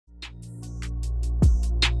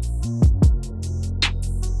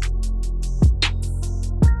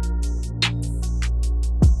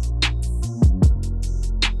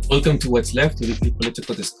Welcome to What's Left, a weekly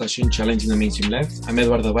political discussion challenging the mainstream left. I'm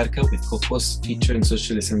Eduardo Barca with co-host, teacher, and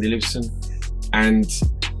socialist Andy Lipson, and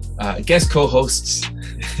guest co-hosts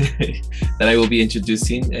that I will be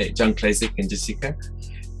introducing, John Kleisik and Jessica.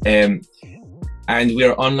 And we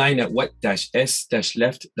are online at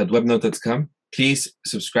what-s-left.webnode.com. Please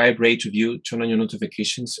subscribe, rate, review, turn on your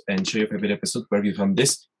notifications, and share your favorite episode wherever you found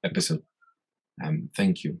this episode.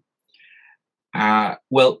 Thank you.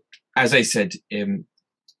 Well, as I said,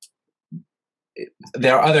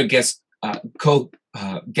 there are other guest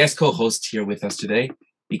co-hosts here with us today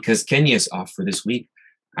because Kenya is off for this week,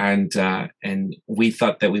 and we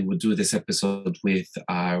thought that we would do this episode with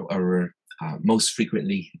our most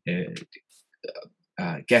frequently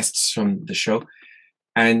guests from the show,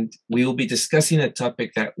 and we will be discussing a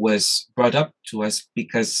topic that was brought up to us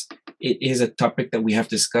because it is a topic that we have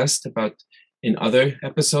discussed about in other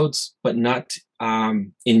episodes, but not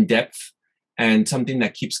in depth. And something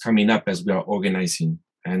that keeps coming up as we are organizing.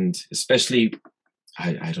 And especially,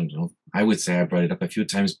 I don't know, I would say I brought it up a few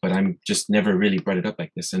times, but I'm just never really brought it up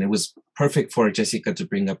like this. And it was perfect for Jessica to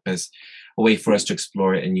bring up as a way for us to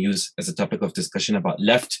explore and use as a topic of discussion about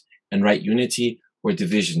left and right unity or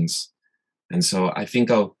divisions. And so I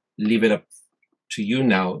think I'll leave it up to you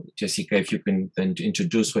now, Jessica, if you can then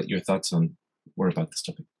introduce what your thoughts were about this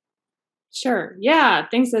topic. Sure. Yeah.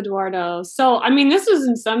 Thanks, Eduardo. So, I mean, this was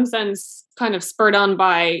in some sense kind of spurred on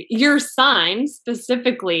by your sign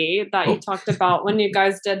specifically that you talked about when you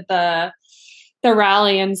guys did the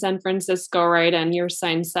rally in San Francisco, right? And your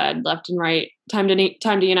sign said left and right, time to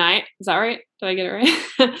unite. Is that right? Did I get it right?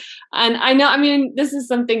 And I know, I mean, this is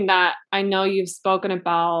something that I know you've spoken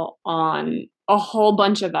about on a whole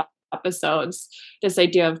bunch of episodes, this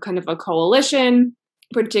idea of kind of a coalition,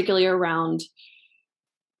 particularly around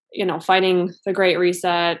fighting the Great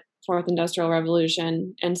Reset, Fourth Industrial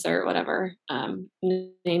Revolution, insert whatever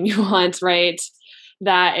name you want, right?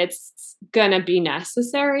 That it's going to be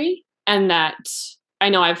necessary. And that I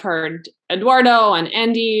know I've heard Eduardo and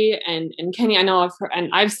Andy and Kenny, I know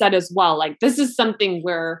I've said as well, like, this is something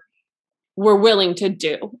we're willing to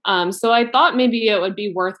do. So I thought maybe it would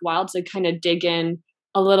be worthwhile to kind of dig in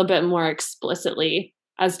a little bit more explicitly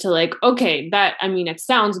as to like, okay, it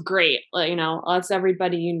sounds great, let's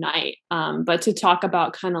everybody unite. But to talk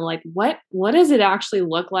about kind of like, what does it actually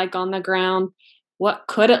look like on the ground? What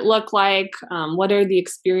could it look like? What are the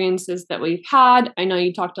experiences that we've had? I know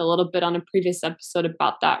you talked a little bit on a previous episode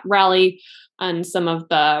about that rally and some of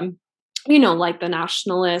the, like the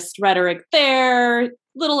nationalist rhetoric there,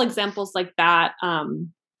 little examples like that.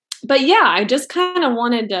 But yeah, I just kind of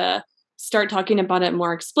wanted to start talking about it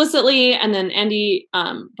more explicitly. And then Andy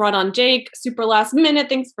brought on Jake super last minute.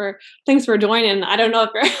 Thanks for joining. I don't know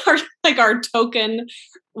if you're like our token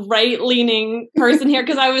right-leaning person here,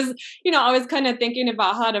 because I was kind of thinking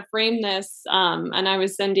about how to frame this. And I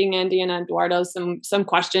was sending Andy and Eduardo some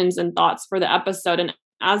questions and thoughts for the episode. And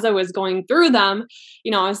as I was going through them,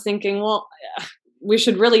 I was thinking, well, we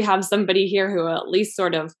should really have somebody here who at least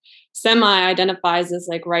sort of semi-identifies as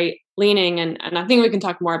like right-leaning, and I think we can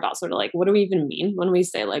talk more about sort of like what do we even mean when we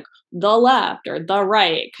say like the left or the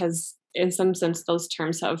right, because in some sense those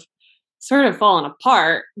terms have sort of fallen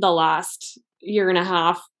apart the last year and a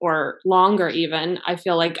half or longer even. I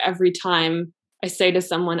feel like every time I say to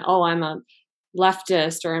someone, oh, I'm a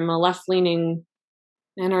leftist or I'm a left-leaning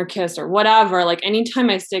anarchist or whatever, like anytime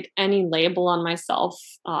I stick any label on myself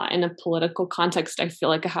in a political context, I feel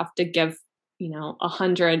like I have to give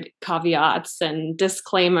 100 caveats and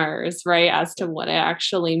disclaimers, right, as to what it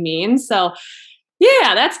actually means. So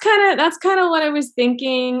yeah, that's kind of what I was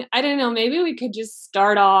thinking. I don't know, maybe we could just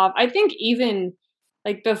start off, I think, even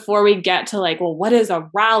like before we get to like, well, what does a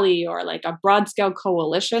rally or like a broad scale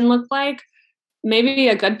coalition look like? Maybe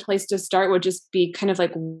a good place to start would just be kind of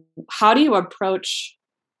like, how do you approach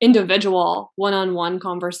individual one-on-one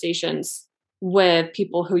conversations with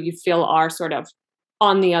people who you feel are sort of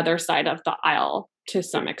on the other side of the aisle to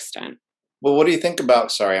some extent? Well, what do you think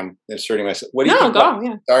about, sorry, I'm inserting myself. What do you think about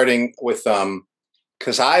starting with,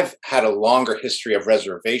 because I've had a longer history of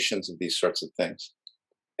reservations of these sorts of things.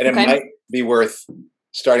 And it might be worth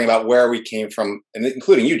starting about where we came from, and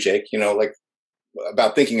including you, Jake, like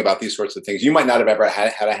about thinking about these sorts of things. You might not have ever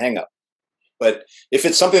had a hang up, but if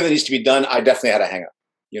it's something that needs to be done, I definitely had a hang up,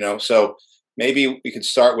 so maybe we could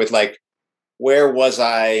start with like, where was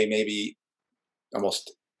I maybe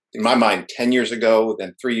almost in my mind 10 years ago,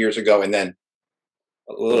 then 3 years ago, and then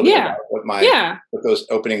a little bit about what those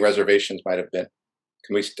opening reservations might have been.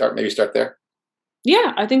 Can we start there?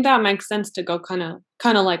 Yeah, I think that makes sense to go kind of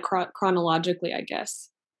like chronologically, I guess.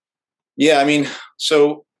 Yeah, I mean,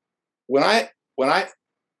 so when I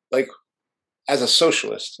like as a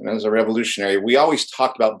socialist and as a revolutionary, we always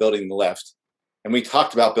talked about building the left, and we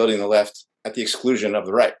talked about building the left at the exclusion of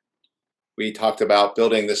the right. We talked about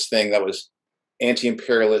building this thing that was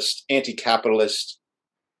anti-imperialist, anti-capitalist.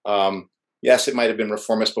 Yes, it might have been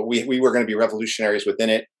reformist, but we were going to be revolutionaries within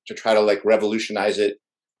it to try to like revolutionize it.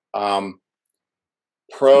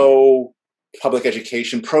 Pro public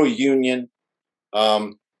education, pro union,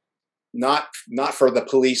 not for the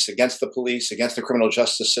police, against the criminal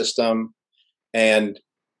justice system, and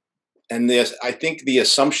this. I think the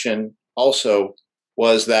assumption also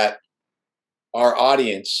was that our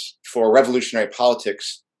audience for revolutionary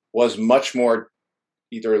politics was much more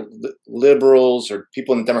either liberals or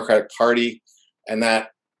people in the Democratic Party, and that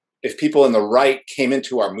if people in the right came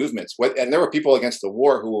into our movements, and there were people against the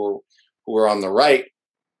war who were on the right,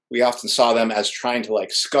 we often saw them as trying to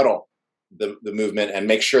like scuttle the movement and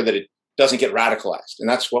make sure that it doesn't get radicalized. And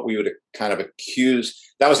that's what we would kind of accuse.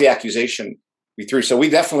 That was the accusation we threw. So we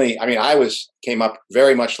definitely, I mean, came up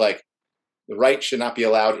very much like the right should not be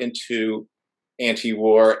allowed into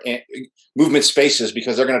anti-war movement spaces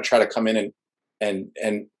because they're going to try to come in and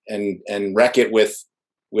wreck it with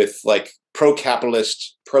like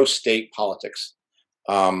pro-capitalist, pro-state politics.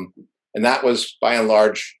 And that was by and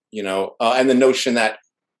large, and the notion that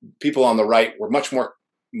people on the right were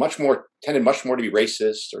tended much more to be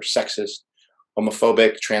racist or sexist,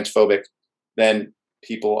 homophobic, transphobic than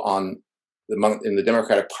people in the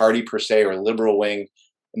Democratic Party per se, or liberal wing.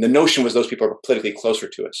 And the notion was those people are politically closer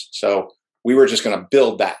to us. So we were just going to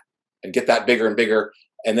build that and get that bigger and bigger.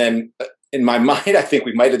 And then in my mind, I think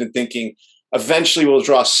we might have been thinking eventually we'll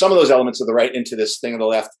draw some of those elements of the right into this thing on the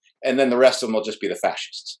left, and then the rest of them will just be the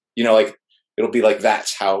fascists. Like it'll be like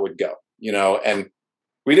that's how it would go. And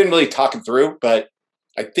we didn't really talk it through, but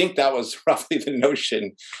I think that was roughly the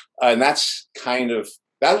notion. And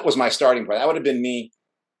that was my starting point. That would have been me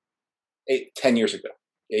 8 years ago.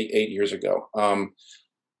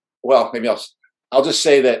 Well, maybe I'll just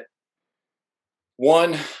say that,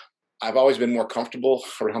 one, I've always been more comfortable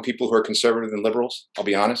around people who are conservative than liberals. I'll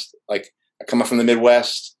be honest. Like, I come up from the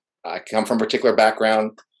Midwest. I come from a particular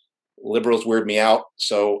background. Liberals weird me out.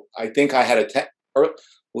 So I think I had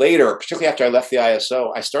later, particularly after I left the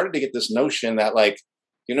ISO, I started to get this notion that, like,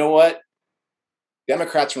 you know what?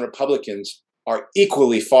 Democrats and Republicans are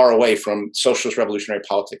equally far away from socialist revolutionary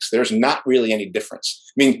politics. There's not really any difference.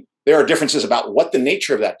 I mean, there are differences about what the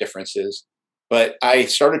nature of that difference is, but I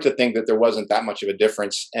started to think that there wasn't that much of a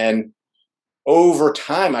difference. And over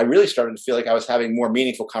time, I really started to feel like I was having more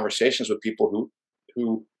meaningful conversations with people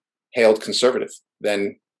who hailed conservative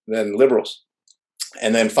than liberals.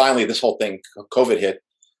 And then finally, this whole thing, COVID hit,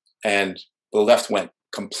 and the left went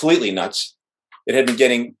completely nuts. It had been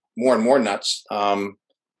getting more and more nuts. Then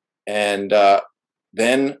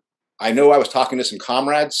I know I was talking to some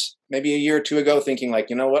comrades maybe a year or two ago, thinking like,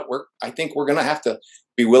 you know what, I think we're going to have to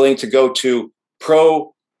be willing to go to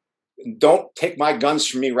don't take my guns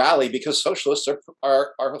from me rally, because socialists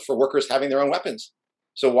are for workers having their own weapons.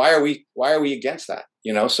 So why are we against that?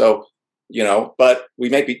 But we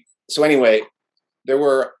may be. So anyway, there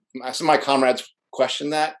were some of my comrades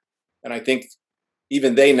questioned that. And I think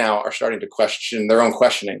even they now are starting to question their own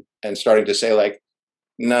questioning and starting to say, like,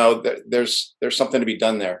 no, there's something to be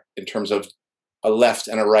done there in terms of a left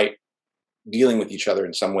and a right dealing with each other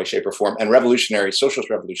in some way, shape, or form, and socialist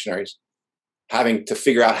revolutionaries having to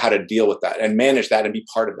figure out how to deal with that and manage that and be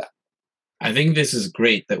part of that. I think this is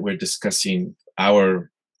great that we're discussing how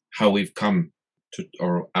we've come to,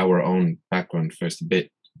 or our own background first a bit.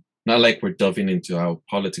 Not like we're delving into our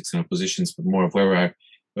politics and our positions, but more of where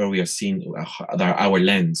we are seeing our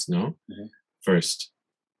lens, no? Mm-hmm. First.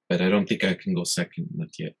 But I don't think I can go second,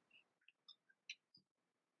 not yet.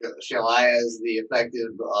 Shall I, as the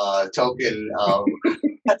effective token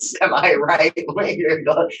semi-right winger,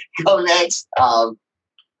 go next?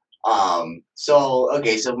 So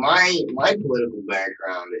my political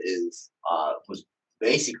background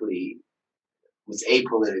was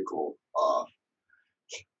apolitical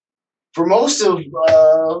for most of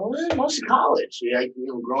college. Yeah,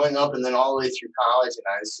 growing up, and then all the way through college, and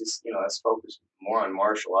I was just I was focused more on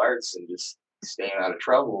martial arts and just staying out of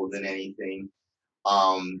trouble than anything.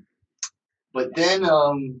 But then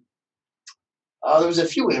there was a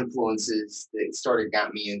few influences that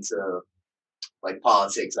got me into like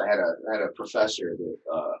politics. I had a professor that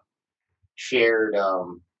shared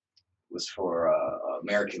was for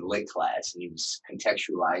American Lit class, and he was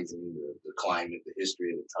contextualizing the climate, the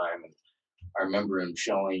history of the time. And I remember him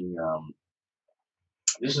showing.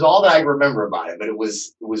 This is all that I remember about it, but he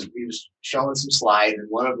was showing some slides, and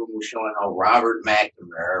one of them was showing how Robert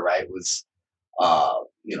McNamara, right, was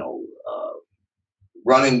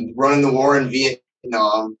running the war in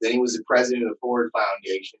Vietnam. Then he was the president of the Ford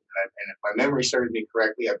Foundation, and if my memory serves me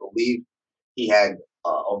correctly, I believe he had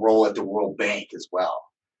a role at the World Bank as well.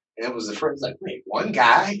 And it was the first, like, wait, one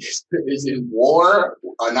guy is in war,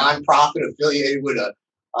 a nonprofit affiliated with a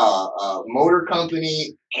motor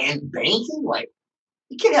company and banking. Like,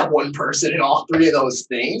 you can't have one person in all three of those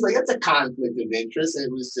things. Like, that's a conflict of interest. And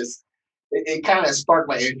it was just, it kind of sparked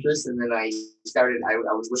my interest. And then I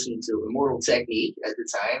was listening to Immortal Technique at the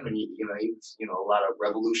time, and he was, a lot of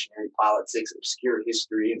revolutionary politics, obscure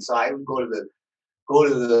history. And so I would go to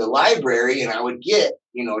the library, and I would get,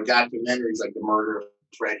 documentaries like The Murder of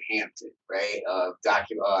Fred Hampton, right?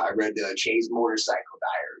 I read the Chase Motorcycle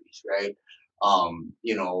Diaries, right?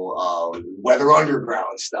 Weather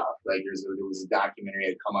Underground stuff. Like there was a documentary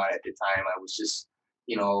that had come out at the time. I was just,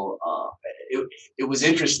 it was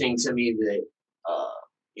interesting to me that,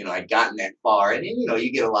 I'd gotten that far, and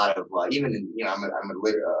you get a lot of even in, I'm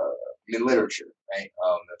in literature, right?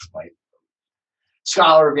 That's my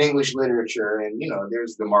scholar of English literature, and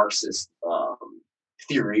there's the Marxist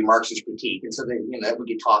theory, Marxist critique, and so that would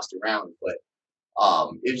get tossed around. But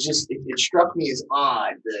it struck me as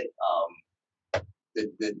odd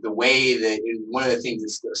that the way that one of the things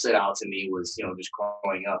that stood out to me was just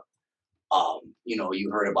growing up. You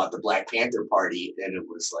heard about the Black Panther Party, and it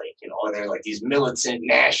was like, they're like these militant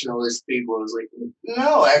nationalist people. It was like,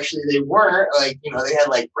 no, actually they weren't. Like, they had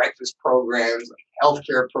like breakfast programs, like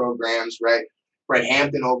healthcare programs, right? Fred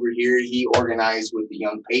Hampton over here, he organized with the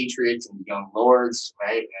Young Patriots and the Young Lords,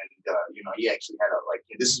 right? And he actually had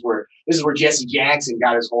this is where Jesse Jackson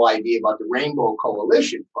got his whole idea about the Rainbow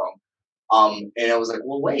Coalition from. And I was like,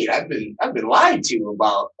 well, wait, I've been lied to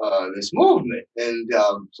about this movement, and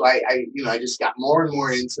so I just got more and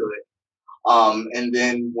more into it. And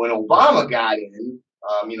then when Obama got in,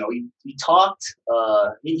 he talked.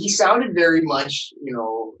 He sounded very much,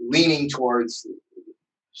 leaning towards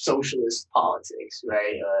socialist politics,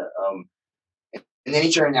 right? And then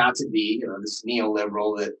he turned out to be, this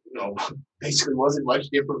neoliberal that, basically wasn't much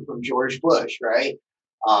different from George Bush, right?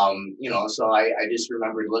 So I just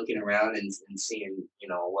remembered looking around and seeing,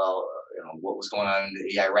 what was going on in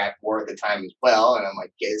the Iraq war at the time as well. And I'm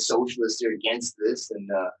like, okay, the socialists are against this. And,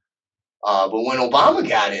 but when Obama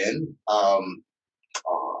got in, all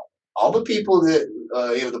the people that,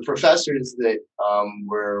 the professors that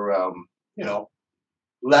were,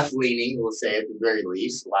 left leaning, we'll say at the very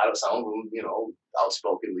least, some of them,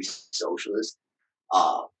 outspokenly socialist,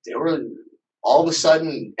 they were all of a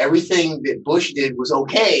sudden, everything that Bush did was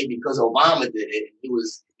okay because Obama did it. He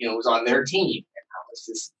was, was on their team. And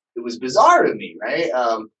it was bizarre to me, right?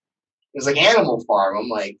 It was like Animal Farm. I'm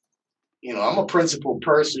like, I'm a principled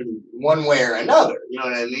person one way or another. You know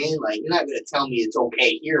what I mean? Like, you're not going to tell me it's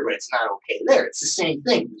okay here, but it's not okay there. It's the same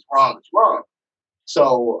thing. It's wrong. It's wrong.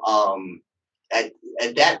 So at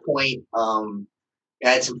that point, I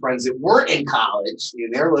had some friends that weren't in college.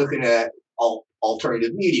 They're looking at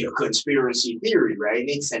alternative media, conspiracy theory, right? And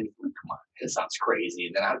they'd send me, come on, that sounds crazy.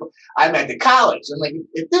 And then I'm at the college. I'm like,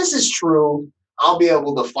 if this is true, I'll be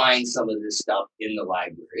able to find some of this stuff in the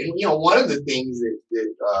library. And one of the things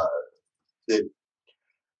that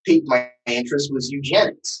piqued my interest was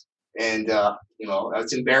eugenics. And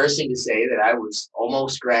it's embarrassing to say that I was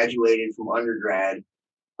almost graduated from undergrad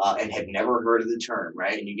and had never heard of the term,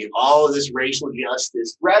 right? And you get all of this racial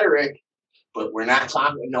justice rhetoric, but we're not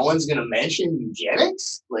talking, no one's going to mention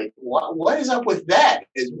eugenics. Like, what is up with that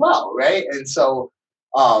as well, right? And so,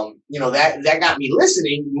 that got me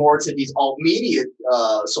listening more to these alt media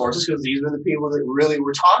sources, because these were the people that really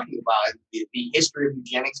were talking about it. The history of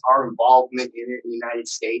eugenics, our involvement in it in the United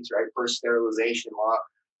States, right? First sterilization law,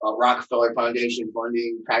 Rockefeller Foundation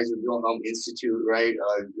funding, Kaiser Wilhelm Institute, right?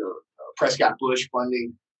 Prescott Bush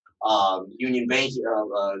funding. Union Bank,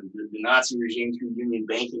 the Nazi regime through Union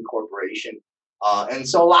Banking Corporation. And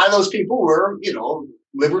so a lot of those people were,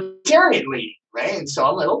 libertarian leaning, right? And so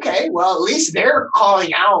I'm like, okay, well, at least they're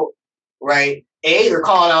calling out, right? They're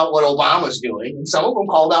calling out what Obama's doing, and some of them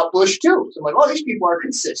called out Bush too. So I'm like, oh, these people are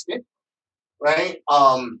consistent, right?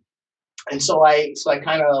 And so I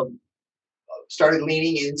kind of started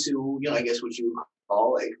leaning into, I guess what you would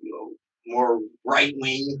call more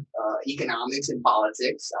right-wing economics and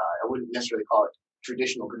politics. I wouldn't necessarily call it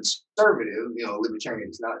traditional conservative. Libertarian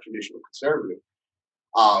is not traditional conservative.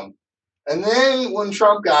 And then when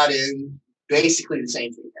Trump got in, basically the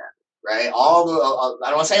same thing happened, right? I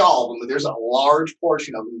don't want to say all of them, but there's a large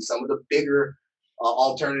portion of them, some of the bigger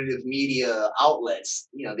alternative media outlets,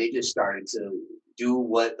 they just started to do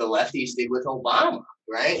what the lefties did with Obama,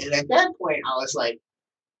 right? And at that point, I was like,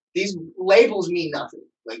 these labels mean nothing.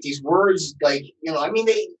 Like, these words, like,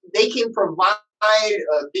 they can provide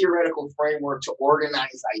a theoretical framework to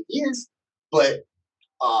organize ideas, but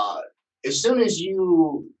as soon as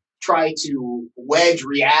you try to wedge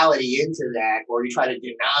reality into that, or you try to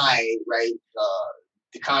deny, right,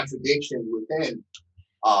 the contradictions within,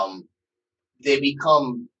 they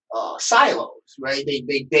become silos, right? They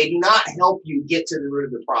do not help you get to the root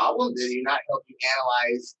of the problem. They do not help you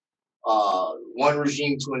analyze one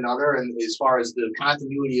regime to another, and as far as the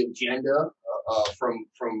continuity of agenda from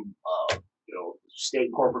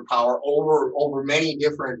state corporate power over many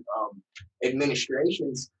different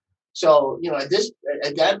administrations. So at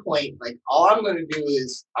that point, like, all I'm going to do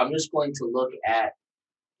is I'm just going to look at,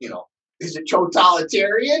 is it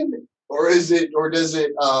totalitarian, or does it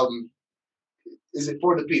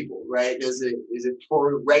for the people, right? Is it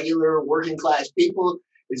for regular working class people?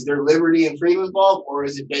 Is there liberty and freedom involved, or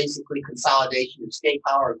is it basically consolidation of state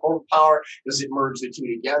power and corporate power? Does it merge the two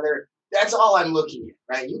together? That's all I'm looking at,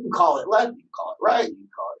 right? You can call it left, you can call it right, you can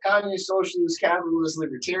call it communist, socialist, capitalist,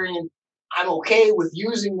 libertarian. I'm okay with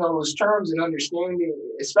using those terms and understanding,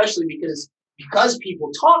 especially because people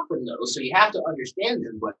talk from those, so you have to understand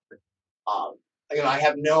them. But I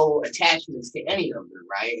have no attachments to any of them,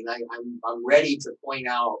 right? And I'm ready to point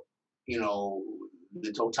out,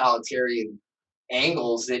 the totalitarian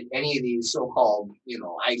angles that any of these so-called,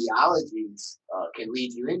 ideologies can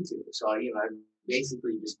lead you into. So, I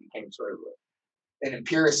basically just became sort of an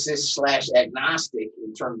empiricist / agnostic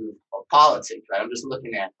in terms of politics, right? I'm just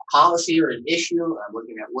looking at policy or an issue. I'm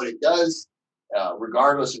looking at what it does,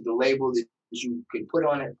 regardless of the label that you could put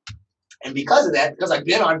on it. And because of that, because I've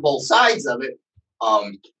been on both sides of it,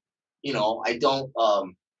 I don't,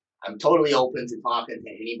 I'm totally open to talking to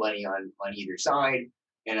anybody on either side.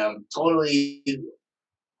 And I'm totally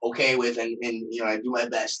okay with, and I do my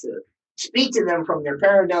best to speak to them from their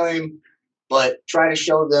paradigm, but try to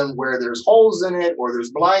show them where there's holes in it or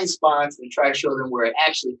there's blind spots, and try to show them where it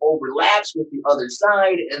actually overlaps with the other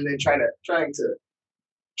side, and then trying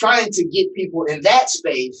to get people in that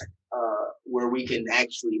space where we can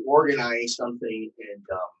actually organize something, and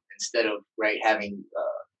instead of having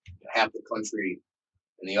half the country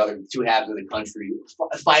and the other two halves of the country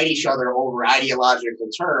fight each other over ideological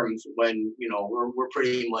terms, when we're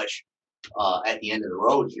pretty much at the end of the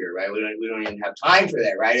road here, right? We don't even have time for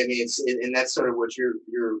that, right? I mean, and that's sort of what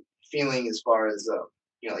you're feeling as far as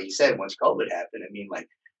like you said, once COVID happened. I mean, like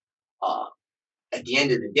at the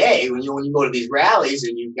end of the day, when you go to these rallies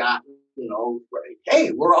and you've got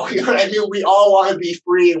hey, we're all, we all want to be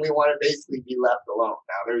free, and we want to basically be left alone.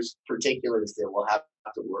 Now, there's particulars that we'll have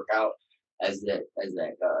to work out as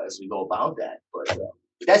we go about that, but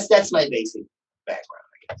that's my basic background,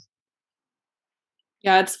 I guess.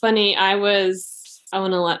 Yeah, it's funny. I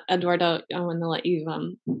want to let Eduardo, I want to let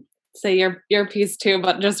you say your piece too,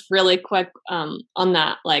 but just really quick on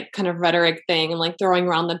that like kind of rhetoric thing and like throwing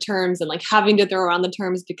around the terms and like having to throw around the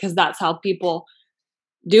terms because that's how people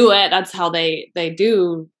do it. That's how they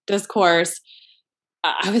do discourse.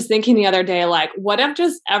 I was thinking the other day, like, what if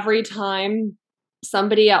just every time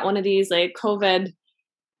somebody at one of these like COVID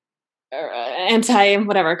or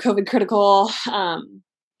COVID critical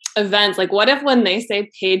events, like what if when they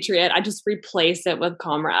say patriot, I just replace it with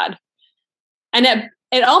comrade? And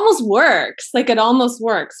it almost works. Like it almost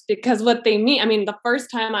works because what they mean, I mean, the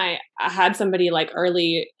first time I had somebody like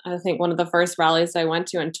early, I think one of the first rallies I went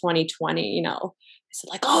to in 2020, I said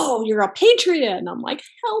like, oh, you're a patriot. And I'm like,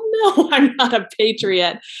 hell no, I'm not a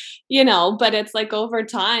patriot, but it's like over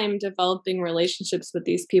time developing relationships with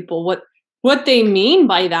these people. What they mean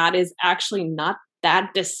by that is actually not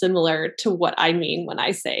that dissimilar to what I mean when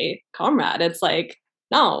I say comrade. It's like,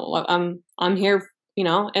 no, I'm here,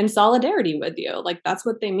 in solidarity with you. Like that's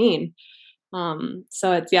what they mean.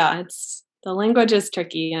 So it's the language is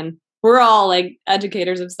tricky, and we're all like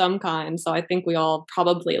educators of some kind. So I think we all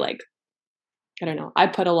probably like, I don't know, I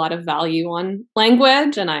put a lot of value on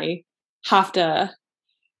language, and I have to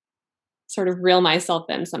sort of reel myself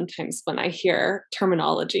in sometimes when I hear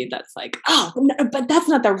terminology that's like, oh, no, but that's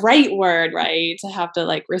not the right word, right? To have to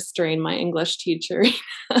like restrain my English teacher.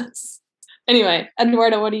 Anyway,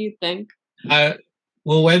 Eduardo, what do you think?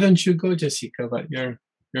 Well, why don't you go, Jessica, about your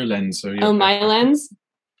lens or your my lens?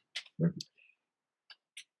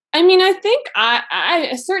 I mean, I think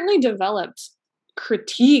I certainly developed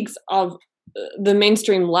critiques of the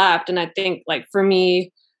mainstream left, and I think like for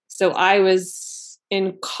me, so I was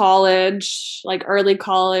in college, like early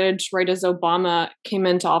college, right as Obama came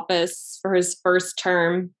into office for his first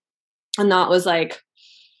term, and that was like,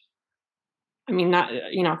 I mean, not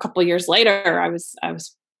a couple of years later, I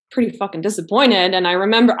was pretty fucking disappointed, and I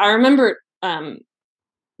remember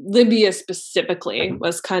Libya specifically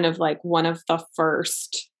was kind of like one of the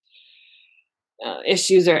first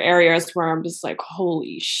issues or areas where I'm just like,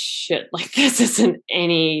 holy shit, like this isn't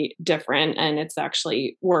any different, and it's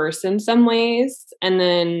actually worse in some ways. And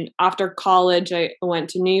then after college, I went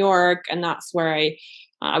to New York, and that's where I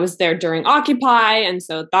was there during Occupy, and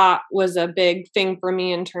so that was a big thing for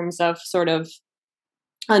me in terms of sort of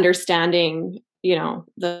understanding,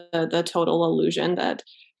 the total illusion that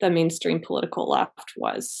the mainstream political left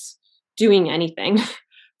was doing anything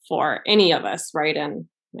for any of us, right? And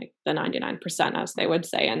like the 99%, as they would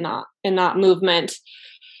say, in that movement.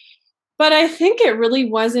 But I think it really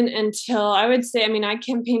wasn't until, I would say, I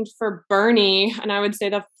campaigned for Bernie, and I would say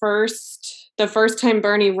the first time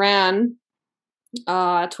Bernie ran,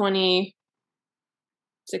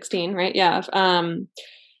 2016, right? Yeah.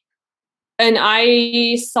 And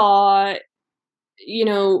I saw,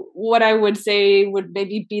 what I would say would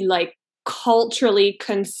maybe be like culturally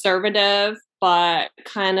conservative, but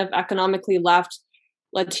kind of economically left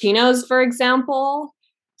Latinos, for example,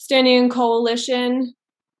 standing in coalition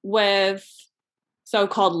with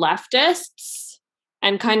so-called leftists,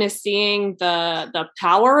 and kind of seeing the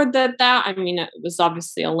power that it was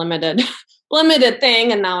obviously a limited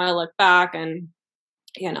thing, and now I look back and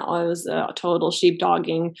it was a total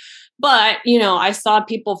sheepdogging, but I saw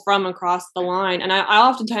people from across the line, and I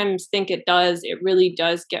oftentimes think it really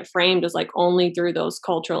does get framed as like only through those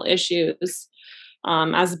cultural issues,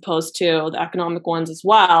 as opposed to the economic ones as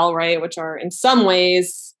well, right? Which are in some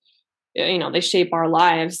ways, they shape our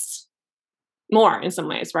lives more in some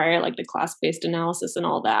ways, right? Like the class-based analysis and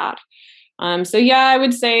all that. So yeah, I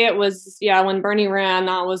would say it was, when Bernie ran,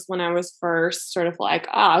 that was when I was first sort of like,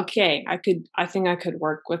 okay, I think I could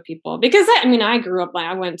work with people, because I grew up,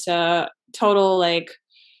 I went to total like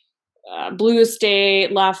blue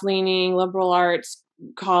state, left-leaning liberal arts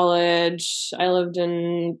college. I lived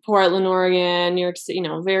in Portland, Oregon, New York City,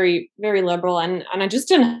 very, very liberal. And I just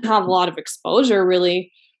didn't have a lot of exposure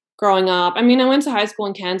really growing up. I went to high school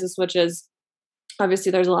in Kansas, which is,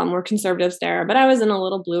 obviously there's a lot more conservatives there, but I was in a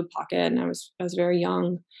little blue pocket, and I was very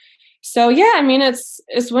young. So yeah,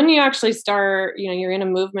 it's when you actually start, you're in a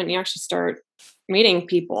movement, and you actually start meeting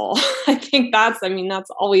people. I think that's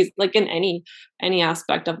always like in any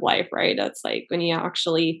aspect of life, right? It's like when you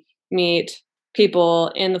actually meet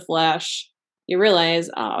people in the flesh, you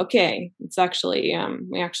realize, okay, it's actually,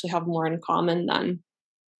 we actually have more in common than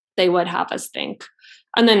they would have us think.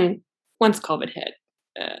 And then once COVID hit,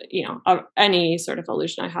 any sort of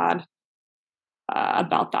illusion I had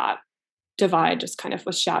about that divide just kind of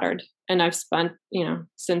was shattered. And I've spent,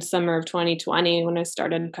 since summer of 2020, when I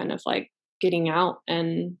started kind of like getting out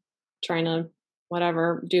and trying to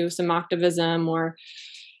do some activism or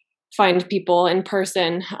find people in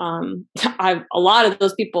person. A lot of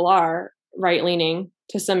those people are right leaning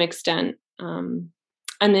to some extent. And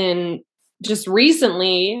then just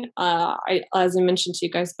recently, as I mentioned to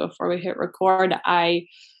you guys before we hit record, I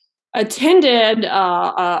attended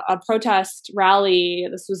a protest rally.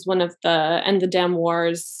 This was one of the End the Damn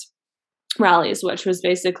Wars rallies, which was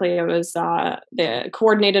basically, it was the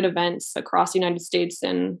coordinated events across the United States,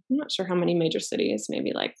 and I'm not sure how many major cities,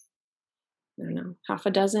 maybe like, I don't know, half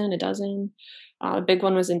a dozen. The big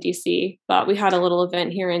one was in DC, but we had a little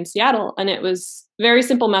event here in Seattle, and it was very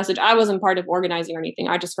simple message. I wasn't part of organizing or anything.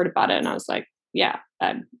 I just heard about it, and I was like, yeah,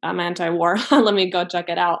 I'm anti-war. Let me go check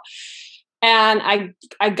it out. And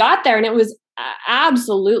I got there, and it was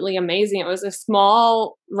absolutely amazing. It was a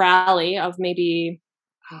small rally of maybe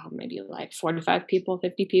like 45 people,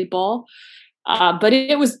 50 people. But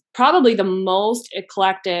it was probably the most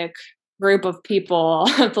eclectic group of people,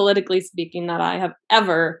 politically speaking, that I have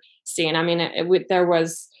ever seen.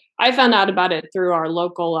 I found out about it through our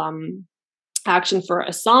local Action for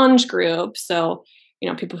Assange group. So,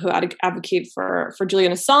 people who advocate for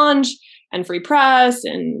Julian Assange and free press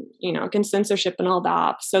and, against censorship and all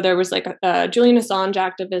that. So there was like a Julian Assange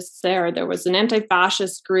activists there. There was an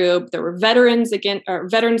anti-fascist group. There were Veterans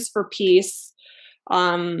for Peace.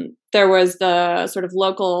 There was the sort of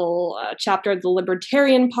local chapter of the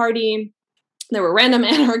Libertarian Party. There were random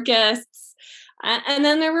anarchists. And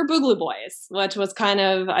then there were Boogaloo Boys, which was kind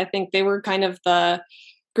of, I think they were kind of the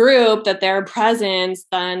group that their presence,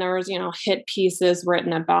 then there was, hit pieces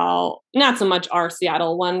written about, not so much our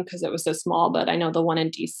Seattle one because it was so small, but I know the one in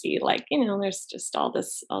DC, like, there's just all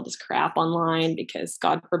this crap online because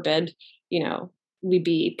God forbid, we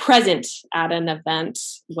be present at an event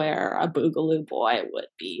where a Boogaloo Boy would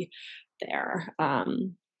be there.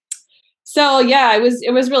 So yeah,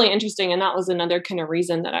 it was really interesting. And that was another kind of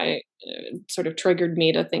reason that I sort of triggered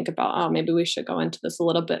me to think about, maybe we should go into this a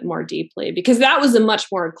little bit more deeply, because that was a much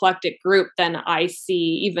more eclectic group than I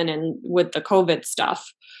see even with the COVID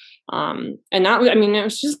stuff. And that was, I mean, it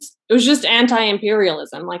was just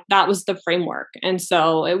anti-imperialism. Like that was the framework. And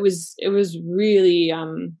so it was really,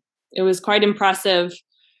 it was quite impressive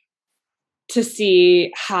to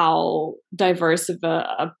see how diverse of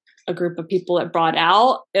a group of people it brought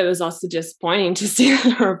out. It was also disappointing to see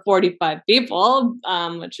there were 45 people,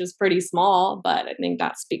 which is pretty small, but I think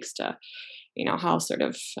that speaks to, how sort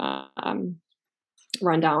of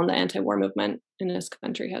run down the anti-war movement in this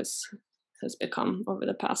country has become over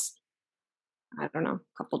the past, I don't know,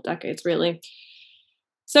 couple decades, really.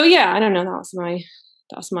 So yeah, I don't know.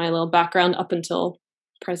 That's my little background up until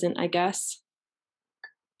present, I guess.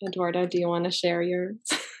 Eduardo, do you want to share yours?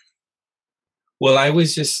 Well, I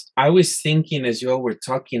was thinking as you all were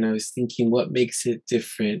talking, I was thinking what makes it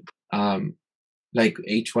different. Like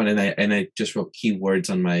H1, and I just wrote keywords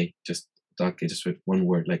on my docket, just with one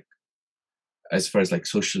word, like as far as like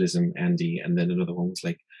socialism, Andy, and then another one was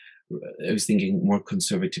like, I was thinking more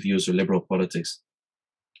conservative views or liberal politics.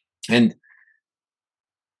 And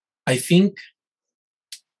I think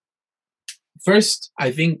first,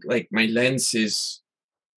 like my lens is,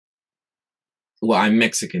 well, I'm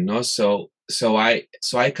Mexican, no? So I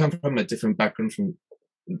come from a different background from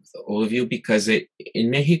all of you, because in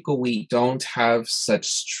Mexico we don't have such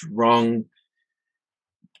strong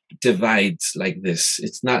divides like this.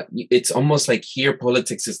 It's almost like here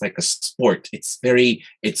politics is like a sport. It's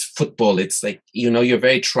football. It's like, you're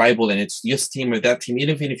very tribal, and it's this team or that team.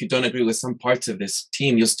 Even if you don't agree with some parts of this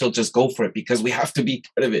team, you'll still just go for it because we have to be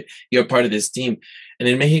part of it. You're part of this team. And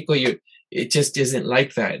in Mexico, it just isn't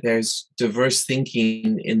like that. There's diverse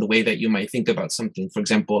thinking in the way that you might think about something. For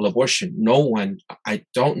example, abortion. I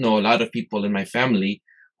don't know a lot of people in my family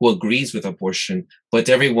who agrees with abortion, but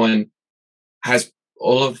everyone has a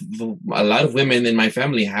lot of women in my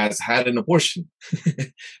family has had an abortion.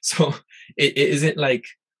 So it isn't like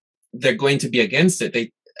they're going to be against it.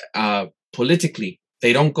 They politically,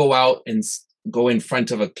 they don't go out and go in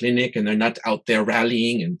front of a clinic, and they're not out there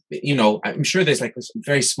rallying. And, I'm sure there's like a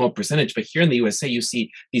very small percentage, but here in the USA, you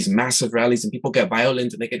see these massive rallies and people get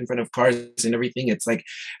violent and they get in front of cars and everything. It's like,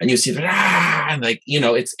 and you see, and like,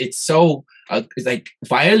 it's so it's like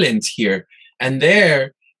violent here. And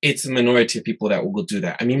there, it's a minority of people that will do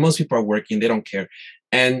that. I mean, most people are working, they don't care.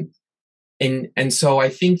 And so I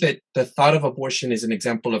think that the thought of abortion is an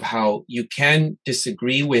example of how you can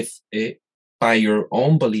disagree with it by your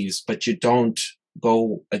own beliefs, but you don't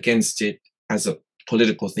go against it as a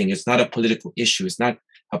political thing. It's not a political issue. It's not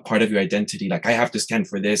a part of your identity. Like, I have to stand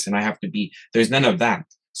for this and I have to be, there's none of that.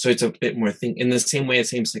 So it's a bit more thing. In the same way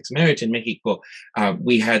as same-sex marriage in Mexico,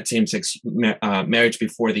 we had same-sex marriage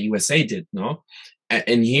before the USA did, no?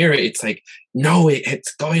 And here it's like, no,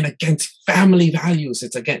 it's going against family values.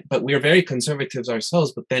 It's again, but we're very conservatives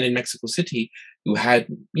ourselves. But then in Mexico City, you had,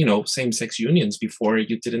 same-sex unions before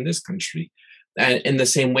you did in this country. And in the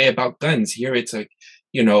same way about guns, here it's like,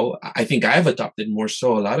 I think I've adopted more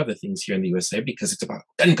so a lot of the things here in the USA because it's about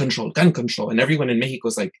gun control. And everyone in Mexico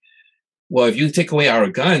is like, well, if you take away our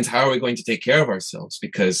guns, how are we going to take care of ourselves?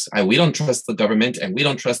 Because we don't trust the government and we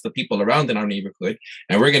don't trust the people around in our neighborhood.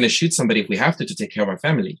 And we're going to shoot somebody if we have to take care of our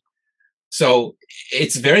family. So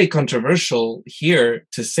it's very controversial here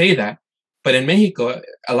to say that. But in Mexico,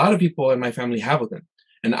 a lot of people in my family have a gun.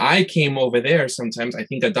 And I came over there sometimes, I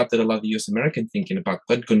think adopted a lot of US American thinking about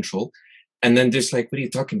gun control. And then just like, what are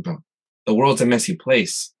you talking about? The world's a messy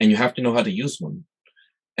place and you have to know how to use one.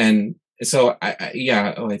 And so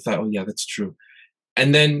I thought, oh yeah, that's true.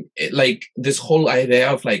 And then like this whole idea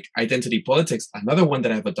of like identity politics, another one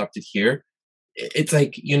that I've adopted here, it's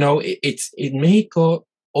like, it's in Mexico,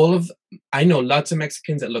 I know lots of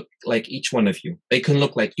Mexicans that look like each one of you. They can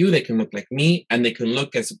look like you, they can look like me, and they can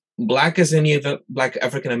look as black as any of the black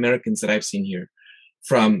African Americans that I've seen here,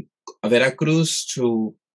 from Veracruz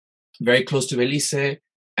to very close to Belize,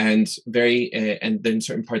 and and then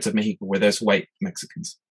certain parts of Mexico where there's white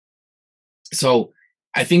Mexicans. So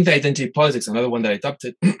I think the identity politics, another one that I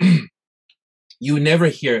adopted, you never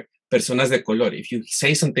hear personas de color. If you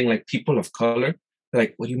say something like people of color, they're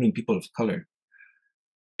like, what do you mean people of color?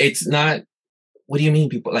 It's not, what do you mean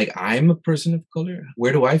people? Like, I'm a person of color?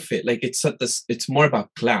 Where do I fit? Like, it's more about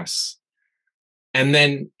class. And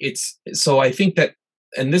then so I think that,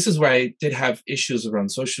 and this is where I did have issues around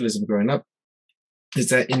socialism growing up, is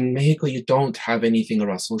that in Mexico, you don't have anything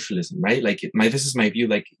around socialism, right? Like, this is my view,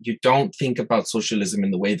 like, you don't think about socialism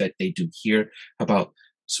in the way that they do here, about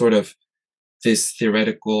sort of this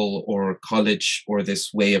theoretical or college or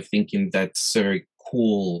this way of thinking that's very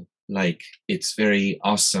cool, like, it's very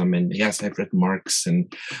awesome. And yes, I've read Marx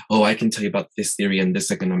and, oh, I can tell you about this theory and this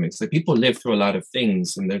economics. Like, people live through a lot of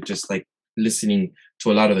things and they're just like listening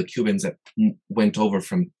to a lot of the Cubans that went over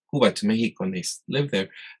from Cuba to Mexico, and they live there.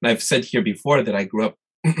 And I've said here before that I grew up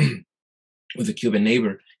with a Cuban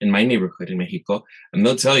neighbor in my neighborhood in Mexico, and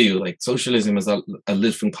they'll tell you like socialism is a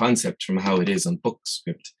different concept from how it is on book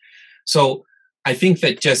script. So I think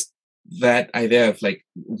that just that idea of like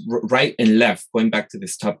right and left, going back to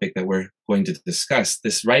this topic that we're going to discuss,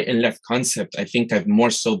 this right and left concept, I think I've more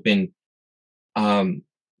so been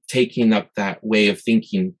taking up that way of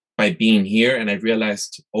thinking by being here. And I've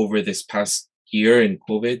realized over this past year and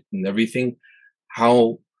COVID and everything,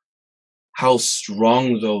 how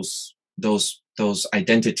strong those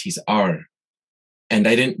identities are. And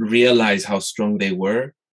I didn't realize how strong they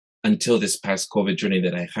were until this past COVID journey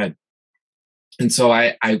that I had. And so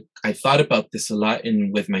I thought about this a lot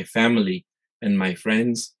with my family and my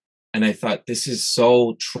friends. And I thought, this is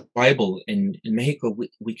so tribal. In Mexico,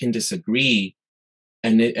 we can disagree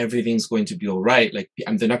and everything's going to be all right. Like,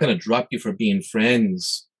 they're not going to drop you for being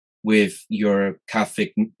friends with your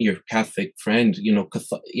Catholic friend. You know,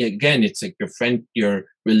 again, it's like your friend, your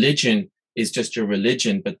religion is just your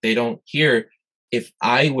religion, but they don't hear. If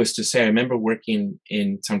I was to say, I remember working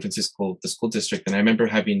in San Francisco, the school district, and I remember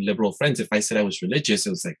having liberal friends. If I said I was religious, it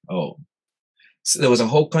was like, oh. So there was a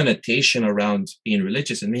whole connotation around being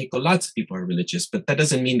religious. In Mexico, lots of people are religious, but that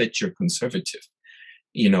doesn't mean that you're conservative,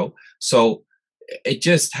 you know? So it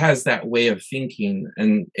just has that way of thinking,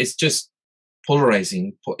 and it's just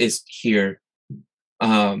polarizing is here.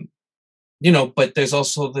 You know, but there's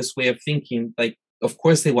also this way of thinking, like, of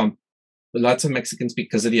course they want lots of Mexicans,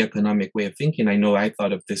 because of the economic way of thinking. I know I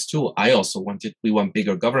thought of this too. I also we want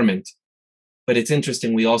bigger government, but it's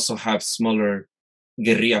interesting. We also have smaller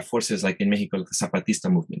guerrilla forces, like in Mexico, the Zapatista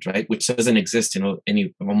movement, right? Which doesn't exist, you know,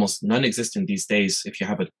 almost non-existent these days. If you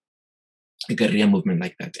have a guerrilla movement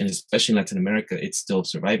like that, and especially in Latin America, it's still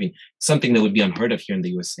surviving, something that would be unheard of here in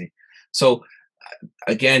the USA. So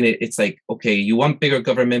again, it's like, okay, you want bigger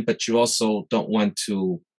government, but you also don't want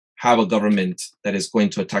to have a government that is going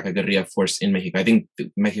to attack a guerrilla force in Mexico. I think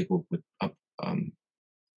Mexico would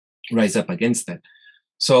rise up against that.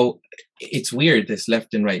 So it's weird, this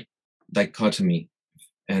left and right dichotomy.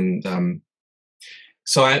 And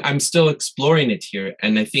so I'm still exploring it here.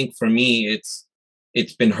 And I think for me,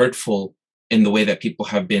 it's been hurtful in the way that people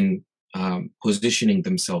have been positioning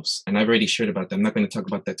themselves. And I've already shared about that. I'm not going to talk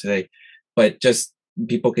about that today, but just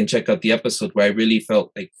people can check out the episode where I really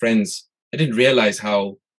felt like friends. I didn't realize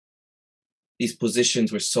how these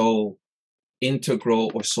positions were so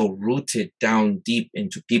integral or so rooted down deep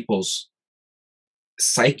into people's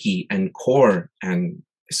psyche and core. And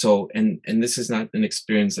so, and this is not an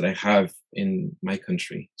experience that I have in my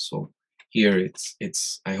country. So here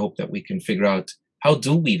it's, I hope that we can figure out, how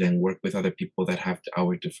do we then work with other people that have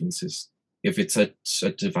our differences, if it's such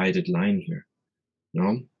a divided line here, you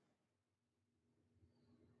know?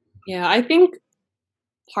 Yeah, I think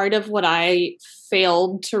part of what I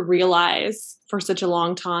failed to realize for such a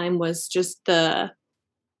long time was just the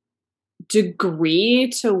degree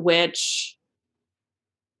to which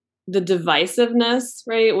the divisiveness,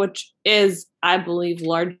 right, which is, I believe,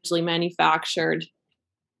 largely manufactured,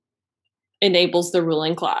 enables the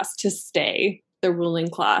ruling class to stay the ruling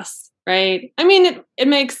class, right? I mean, it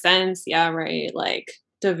makes sense, yeah, right? Like,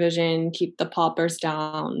 division, keep the paupers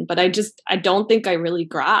down. But I don't think I really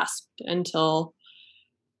grasped until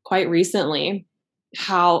quite recently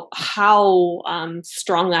how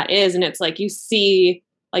strong that is. And it's like, you see,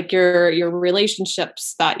 like, your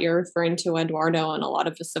relationships that you're referring to, Eduardo, and a lot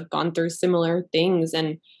of us have gone through similar things.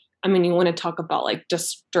 And I mean, you want to talk about like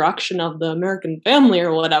destruction of the American family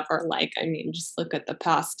or whatever. Like, I mean, just look at the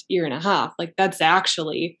past year and a half. Like, that's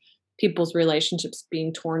actually people's relationships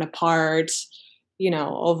being torn apart, you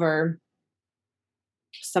know, over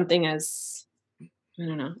something as, I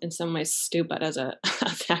don't know, in some ways stupid as a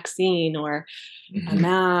vaccine or a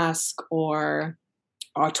mask or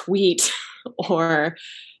a tweet or,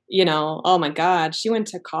 you know, oh my God, she went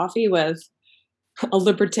to coffee with a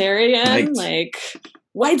libertarian, right, like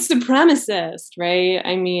white supremacist, right?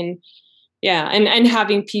 I mean, yeah, and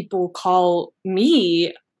having people call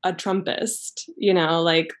me a Trumpist, you know,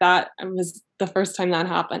 like that was the first time that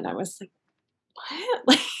happened. I was like,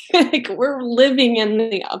 what? Like we're living in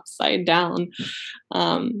the upside down,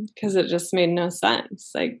 because it just made no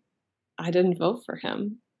sense. Like, I didn't vote for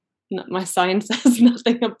him. My sign says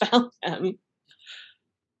nothing about him.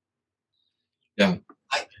 Yeah.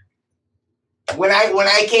 When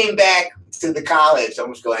I came back to the college,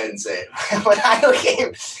 I'm just go ahead and say it. When I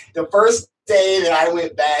came, the first day that I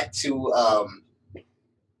went back to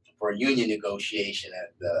for a union negotiation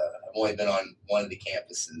I've only been on one of the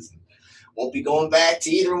campuses. Won't be going back to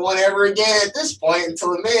either one ever again at this point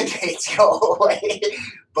until the mandates go away.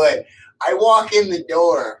 But I walk in the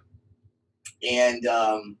door And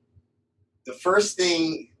the first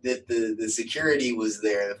thing that the security was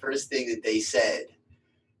there, the first thing that they said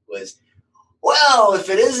was, well, if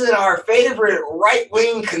it isn't our favorite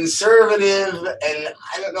right-wing conservative, and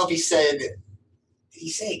I don't know if did he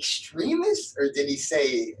say extremist, or did he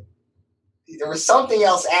say, there was something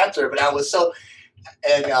else after, but I was so,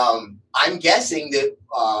 and I'm guessing that,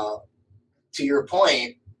 to your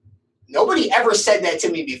point, nobody ever said that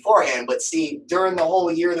to me beforehand, but see, during the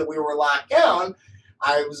whole year that we were locked down,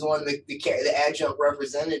 I was on the adjunct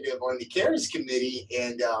representative on the CARES committee,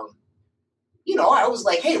 and I was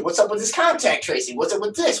like, hey, what's up with this contact tracing? What's up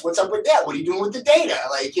with this? What's up with that? What are you doing with the data?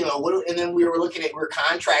 Like, and then we were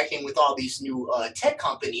contracting with all these new tech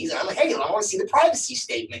companies. And I'm like, hey, I want to see the privacy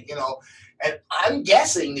statement, And I'm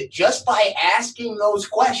guessing that just by asking those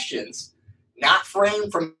questions, not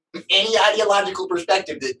framed from any ideological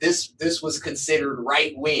perspective, that this was considered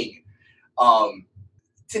right wing.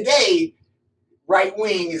 Today, right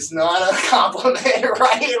wing is not a compliment,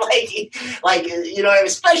 right? Like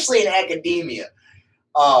especially in academia.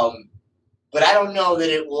 But I don't know that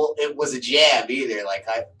it was a jab either. Like,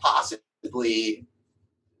 I possibly,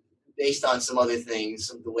 based on some other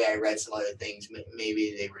things, the way I read some other things,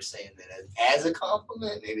 maybe they were saying that as a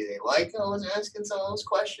compliment. Maybe they like I was asking some of those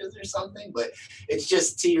questions or something. But it's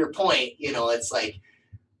just, to your point, it's like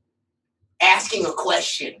asking a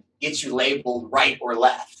question gets you labeled right or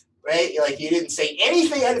left. Right? Like, you didn't say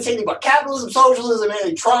anything. I didn't say anything about capitalism, socialism,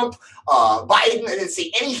 anything, Trump, Biden. I didn't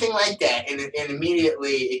say anything like that. And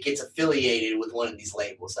immediately it gets affiliated with one of these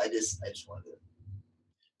labels. I just wanted to.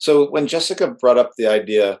 So when Jessica brought up the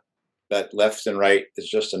idea that left and right is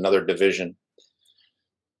just another division,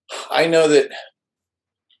 I know that,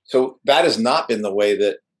 so that has not been the way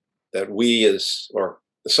that we or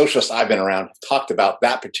the socialists I've been around have talked about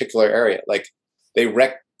that particular area. Like,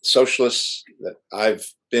 socialists that I've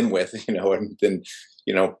been with, and been,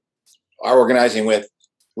 are organizing with,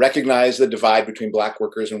 recognize the divide between Black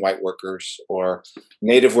workers and white workers, or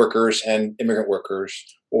Native workers and immigrant workers,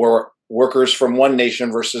 or workers from one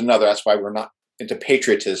nation versus another. That's why we're not into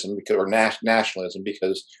patriotism or nationalism,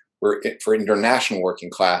 because we're for international working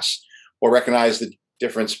class, or recognize the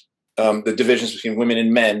difference, the divisions between women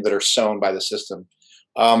and men that are sown by the system.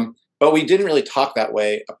 But we didn't really talk that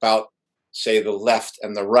way about, say, the left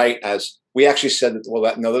and the right, as we actually said that,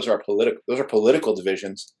 well, no, those are political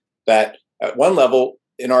divisions that at one level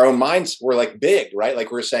in our own minds were like big, right?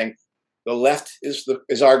 Like, we're saying the left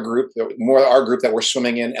is our group, more our group that we're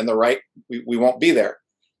swimming in, and the right, we won't be there.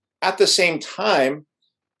 At the same time,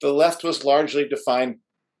 the left was largely defined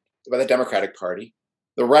by the Democratic Party.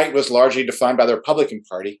 The right was largely defined by the Republican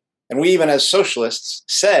Party. And we, even as socialists,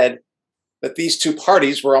 said that these two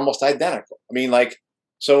parties were almost identical. I mean, like,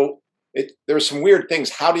 so there were some weird things.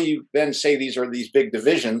 How do you then say these are these big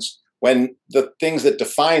divisions when the things that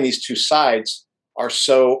define these two sides are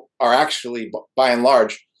actually, by and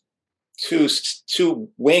large, two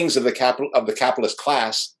wings of the capitalist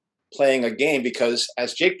class playing a game? Because,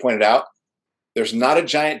 as Jake pointed out, there's not a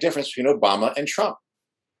giant difference between Obama and Trump,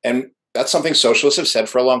 and that's something socialists have said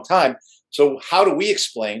for a long time. So how do we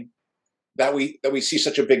explain that we see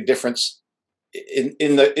such a big difference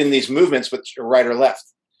in these movements, which are right or left?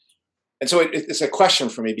 And so it's a question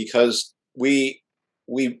for me, because we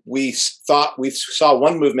thought we saw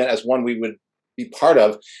one movement as one we would be part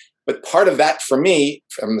of, but part of that, for me,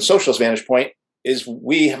 from the socialist vantage point, is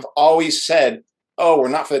we have always said, "Oh, we're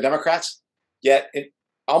not for the Democrats." Yet,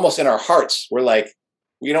 almost in our hearts, we're like,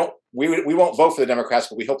 we won't vote for the Democrats,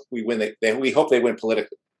 but we hope we win. We hope they win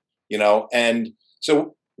politically, And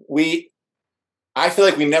so I feel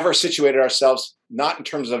like we never situated ourselves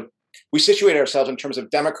we situated ourselves in terms of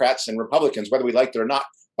Democrats and Republicans, whether we liked it or not,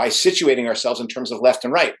 by situating ourselves in terms of left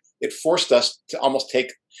and right. It forced us to almost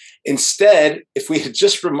instead, if we had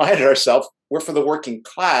just reminded ourselves we're for the working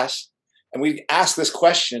class, and we asked this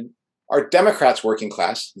question, are Democrats working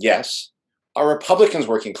class? Yes. Are Republicans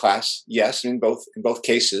working class? Yes, in both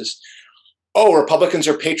cases. Oh, Republicans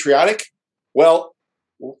are patriotic? Well,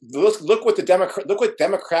 look what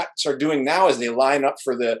Democrats are doing now as they line up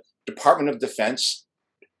for the Department of Defense,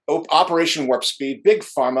 Operation Warp Speed, Big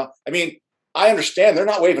Pharma. I mean, I understand they're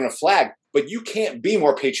not waving a flag, but you can't be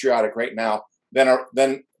more patriotic right now than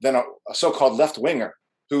a so-called left-winger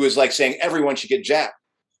who is like saying everyone should get jabbed.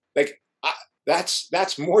 Like,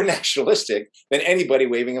 that's more nationalistic than anybody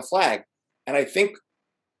waving a flag. And I think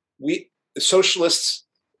the socialists,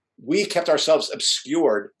 we kept ourselves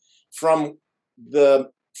obscured from the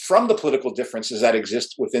political differences that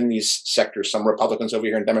exist within these sectors, some Republicans over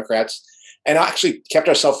here and Democrats, and actually kept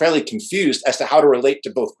ourselves fairly confused as to how to relate to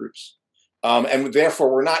both groups. And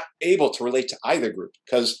therefore, we're not able to relate to either group,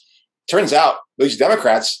 because turns out these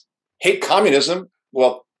Democrats hate communism,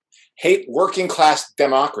 well, hate working class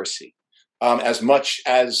democracy as much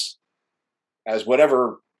as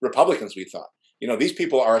whatever Republicans we thought. These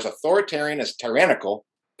people are as authoritarian, as tyrannical,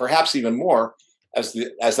 perhaps even more as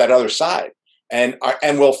that other side, and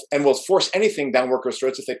will force anything down workers'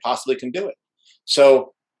 throats if they possibly can do it.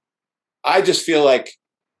 So I just feel like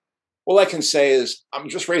all I can say is I'm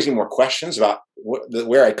just raising more questions about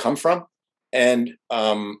where I come from, and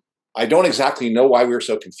I don't exactly know why we were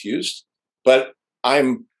so confused, but I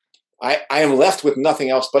am left with nothing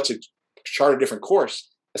else but to chart a different course,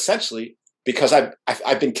 essentially, because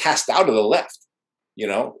I've been cast out of the left,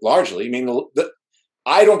 largely. I mean,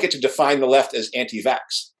 I don't get to define the left as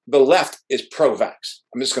anti-vax. The left is pro-vax.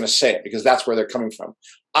 I'm just going to say it because that's where they're coming from.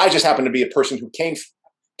 I just happen to be a person who came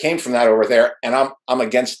from that over there, and I'm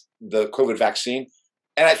against the COVID vaccine.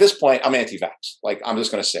 And at this point, I'm anti-vax. Like, I'm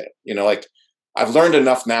just going to say it. Like, I've learned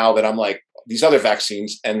enough now that I'm like, these other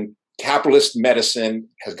vaccines and capitalist medicine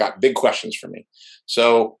has got big questions for me.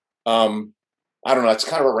 So I don't know. It's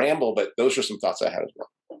kind of a ramble, but those are some thoughts I had as well.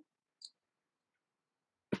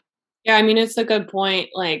 Yeah, I mean, it's a good point.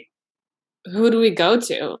 Like, who do we go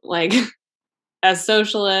to? Like, as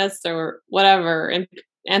socialists or whatever, and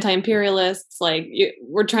anti-imperialists, like,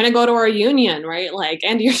 we're trying to go to our union, right? Like,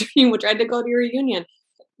 and you tried to go to your union.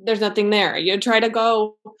 There's nothing there. You try to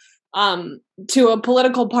go to a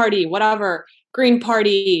political party, whatever, Green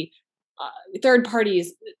Party, third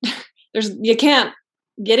parties. You can't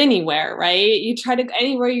get anywhere, right? You try to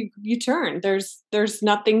anywhere you turn, there's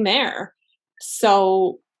nothing there.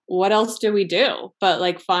 So what else do we do but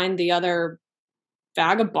like find the other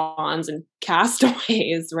vagabonds and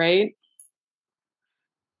castaways, right?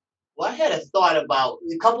 Well, I had a thought about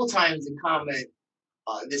a couple times in comment,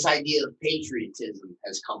 this idea of patriotism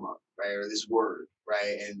has come up, right? Or this word,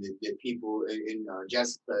 right? And the people in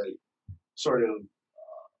Jessica sort of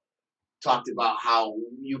talked about how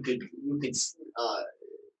you could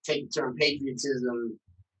take the term patriotism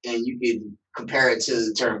and you could compare it to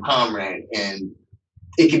the term comrade, and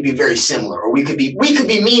it could be very similar, or we could be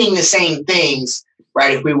meaning the same things,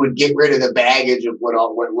 right? If we would get rid of the baggage of what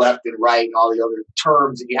left and right and all the other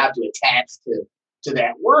terms that you have to attach to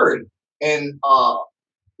that word. And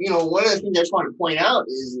one of the things I just want to point out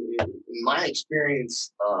is, in my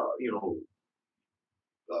experience,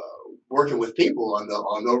 working with people on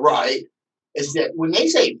the right, is that when they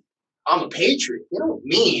say I'm a patriot, they don't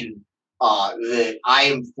mean that I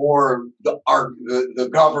am for the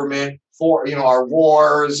government, for our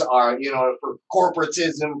wars, for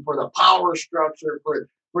corporatism, for the power structure,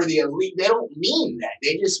 for the elite. They don't mean that.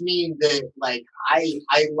 They just mean that, like, I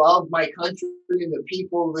love my country and the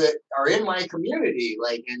people that are in my community,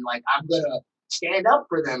 like, and like I'm gonna stand up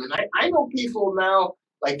for them. And I know people now,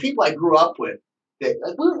 like people I grew up with, that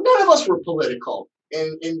like none of us were political.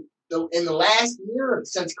 And in the last year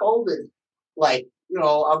since COVID, like,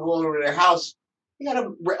 I'll go over to their house. They got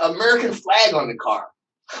an American flag on the car.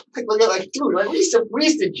 Like, dude, like we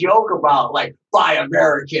used to joke about like buy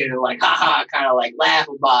American and like haha, kind of like laugh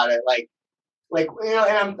about it, like and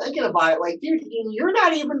I'm thinking about it, like, dude, you're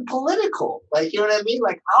not even political, like, you know what I mean?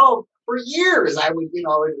 Like, for years I would,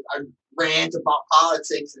 I rant about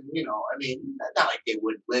politics, and I mean, not like they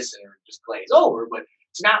wouldn't listen or just glaze over, but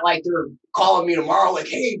it's not like they're calling me tomorrow like,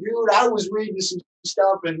 hey, dude, I was reading some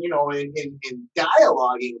stuff and in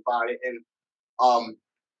dialoguing about it, and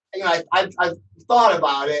I've thought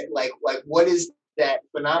about it, like what is that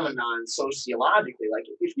phenomenon sociologically? Like,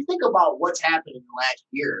 if you think about what's happened in the last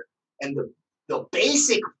year and the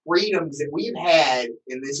basic freedoms that we've had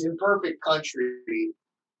in this imperfect country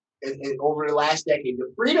and over the last decade,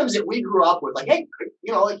 the freedoms that we grew up with, like, hey,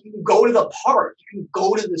 like you can go to the park, you can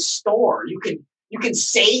go to the store, you can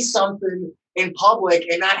say something in public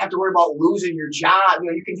and not have to worry about losing your job.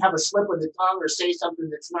 You can have a slip of the tongue or say something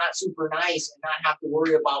that's not super nice and not have to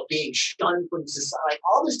worry about being shunned from society. Like,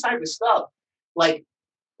 all this type of stuff. Like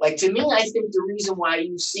to me, I think the reason why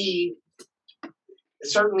you see,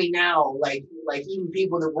 certainly now, like even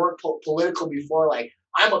people that weren't political before, like,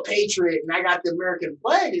 I'm a patriot and I got the American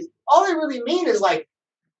flag, is all they really mean is like,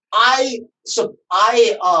 I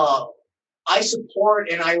support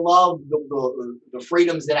and I love the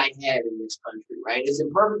freedoms that I had in this country, right? As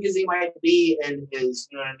imperfect as they might be, and as,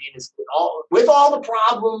 is with all the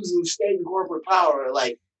problems of state and corporate power,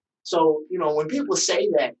 like, so, when people say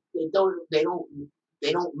that, they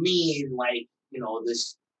don't mean like,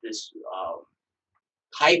 this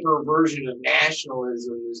hyper version of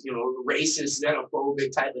nationalism, this, racist,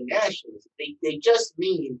 xenophobic type of nationalism. They just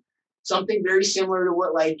mean something very similar to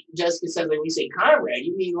what, like Jessica said, like we say comrade,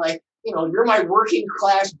 you mean like, you're my working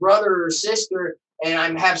class brother or sister,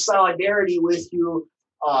 and I have solidarity with you,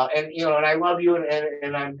 and you know, and I love you,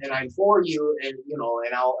 and I'm for you, and you know,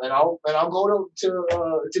 and I'll go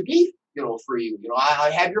to beef, you know, for you. You know,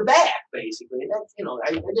 I have your back basically. And that's, you know,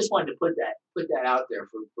 I just wanted to put that out there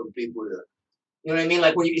for people to, you know what I mean?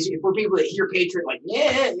 Like when you for people that hear patriot, like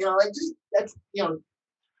yeah, you know, like just that's, you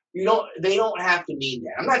know, they don't have to mean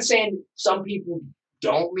that. I'm not saying some people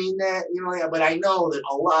don't mean that, you know, but I know that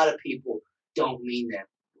a lot of people don't mean that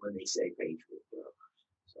when they say patriot. You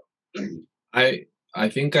know? So. I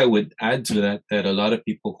think I would add to that a lot of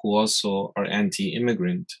people who also are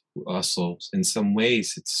anti-immigrant, who also in some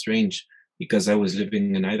ways it's strange because I was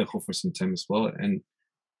living in Idaho for some time as well, and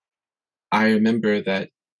I remember that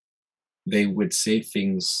they would say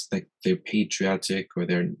things like they're patriotic or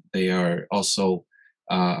they are also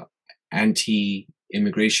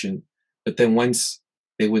anti-immigration, but then once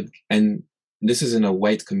they would, and this is in a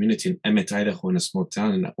white community in Emmett, Idaho, in a small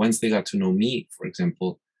town, and once they got to know me, for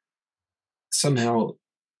example, somehow,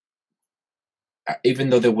 even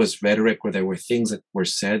though there was rhetoric or there were things that were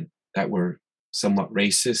said that were somewhat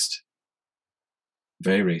racist,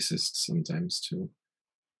 very racist sometimes too,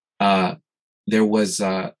 there was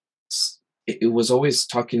it was always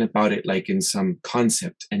talking about it like in some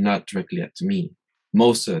concept and not directly at me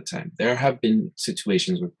most of the time. There have been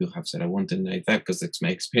situations where people have said, I won't deny that because it's my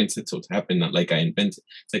experience, it's what happened, not like I invented.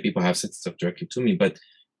 It's like people have said stuff directly to me, but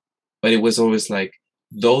it was always like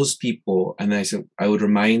those people, and I said I would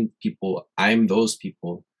remind people I'm those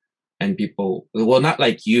people, and people, well, not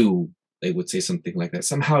like you, they would say something like that.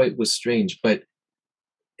 Somehow it was strange, but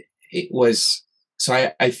it was,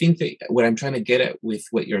 so I think that what I'm trying to get at with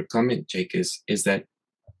what your comment, Jake, is that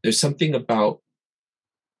there's something about,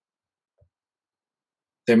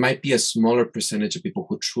 there might be a smaller percentage of people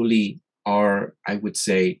who truly are, I would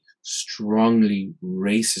say, strongly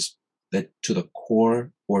racist, that to the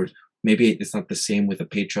core, or maybe it's not the same with a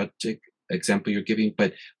patriotic example you're giving,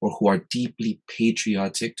 but or who are deeply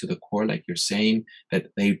patriotic to the core, like you're saying, that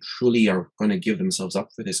they truly are going to give themselves up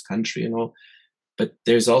for this country and all. But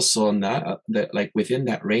there's also on that like within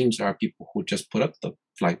that range, there are people who just put up the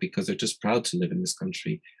flag because they're just proud to live in this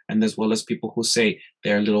country, and as well as people who say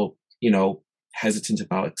they're a little, you know, hesitant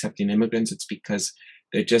about accepting immigrants. It's because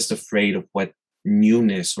they're just afraid of what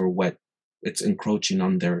newness or what it's encroaching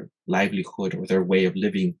on their livelihood or their way of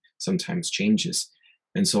living sometimes changes.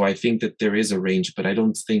 And so I think that there is a range, but I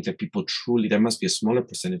don't think that people truly, there must be a smaller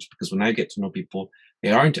percentage, because when I get to know people,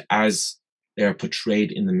 they aren't as they are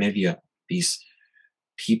portrayed in the media, these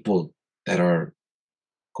people that are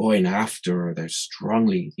going after, or they're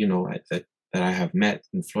strongly, you know, that I have met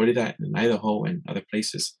in Florida and in Idaho and other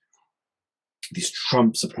places, these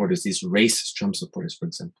Trump supporters, these racist Trump supporters, for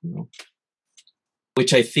example, you know,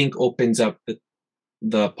 which I think opens up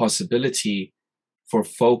the possibility for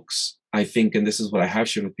folks, I think, and this is what I have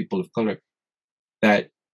shared with people of color,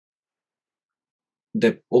 that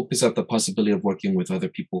opens up the possibility of working with other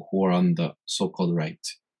people who are on the so-called right,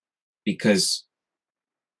 because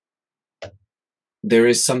there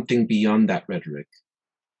is something beyond that rhetoric.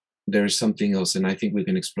 There is something else, and I think we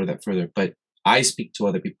can explore that further. But I speak to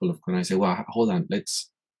other people of color and I say, well, hold on, let's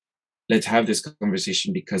have this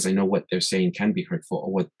conversation, because I know what they're saying can be hurtful,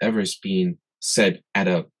 or whatever is being said at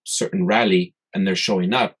a certain rally and they're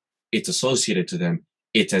showing up, it's associated to them.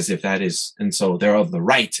 It's as if that is, and so they're of the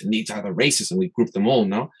right and these are the racists, and we group them all,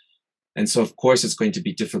 no? And so of course it's going to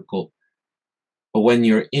be difficult. But when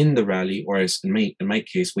you're in the rally, or as in my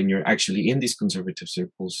case, when you're actually in these conservative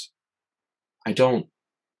circles,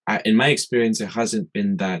 in my experience, there hasn't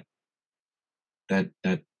been that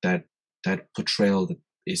portrayal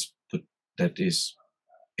that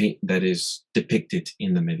is depicted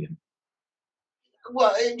in the media.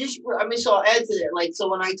 Well, and just, I mean, so I'll add to that. Like, so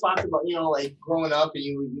when I talked about, you know, like growing up, and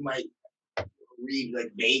you might read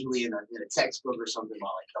like vaguely in a textbook or something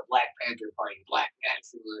about like the Black Panther Party, Black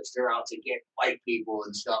nationalists, they're out to get white people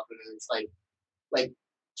and stuff, and it's like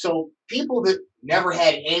so people that never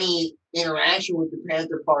had any interaction with the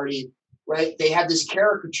Panther Party, right? They have this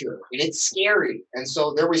caricature, and it's scary, and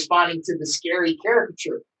so they're responding to the scary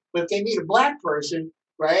caricature. But if they meet a black person,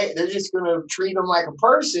 right, they're just gonna treat them like a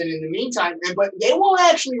person in the meantime, but they won't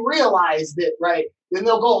actually realize that, right? Then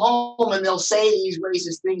they'll go home and they'll say these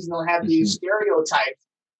racist things, and they'll have these stereotypes,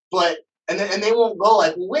 but and they won't go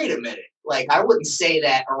like, well, wait a minute, like I wouldn't say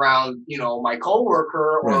that around, you know, my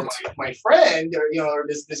coworker or my friend, or you know, or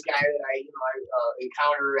this guy that I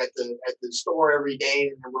encounter at the store every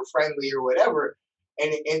day, and we're friendly or whatever,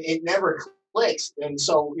 and it never clicks. And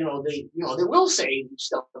so, you know, they will say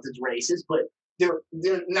stuff that's racist, but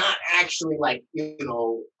they're not actually like,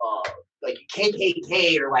 like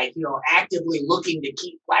KKK or like, actively looking to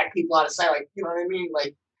keep black people out of sight. Like, you know what I mean?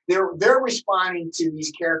 Like they're responding to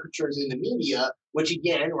these caricatures in the media, which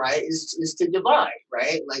again, right, is to divide,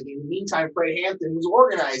 right? Like in the meantime, Fred Hampton was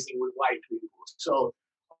organizing with white people. So,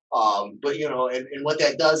 but and what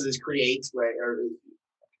that does is creates, right, or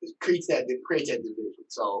creates that division.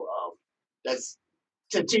 So that's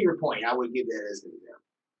to your point. I would give that as an example.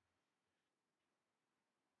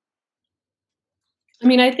 I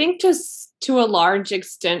mean, I think just to a large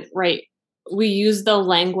extent, right, we use the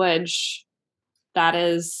language that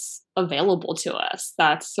is available to us,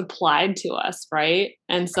 that's supplied to us, right?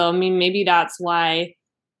 And so, I mean, maybe that's why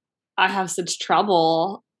I have such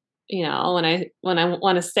trouble, when I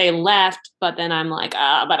want to say left, but then I'm like,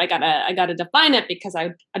 but I gotta define it because I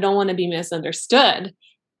don't want to be misunderstood.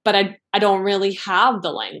 But I don't really have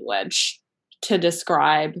the language to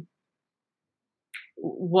describe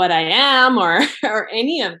what I am or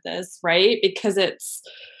any of this, right? Because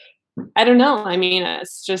I don't know. I mean,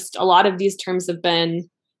 it's just a lot of these terms they've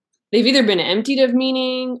either been emptied of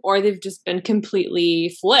meaning or they've just been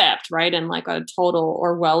completely flipped, right? And like a total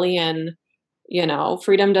Orwellian,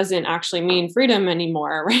 freedom doesn't actually mean freedom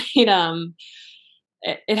anymore, right?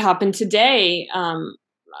 It happened today.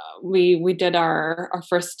 We did our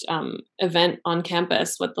first event on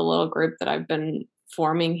campus with the little group that I've been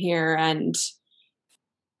forming here, and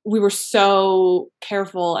we were so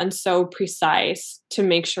careful and so precise to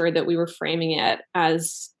make sure that we were framing it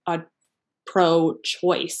as a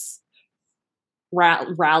pro-choice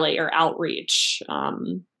rally or outreach.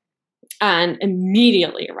 And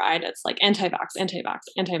immediately, right, it's like anti-vax, anti-vax,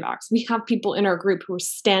 anti-vax. We have people in our group who are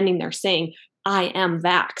standing there saying, I am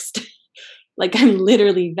vaxxed. Like I'm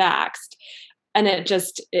literally vaxxed. And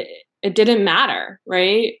it didn't matter,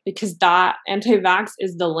 right? Because that anti-vax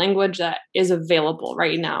is the language that is available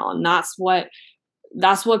right now. And that's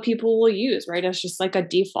what people will use, right? It's just like a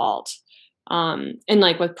default. And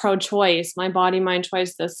like with pro-choice, my body, mind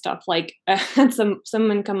choice, this stuff, like I had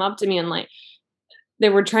someone come up to me and like, they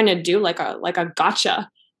were trying to do like a gotcha,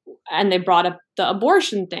 and they brought up the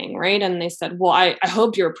abortion thing, right? And they said, well, I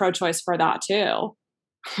hope you're pro-choice for that too.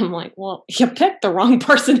 I'm like, well, you picked the wrong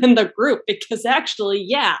person in the group because actually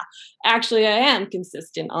I am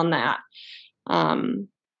consistent on that.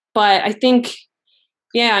 But I think,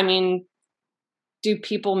 I mean, do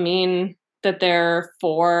people mean that they're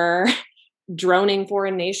for droning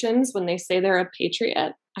foreign nations when they say they're a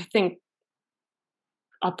patriot? I think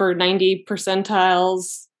upper 90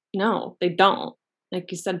 percentiles, no, they don't.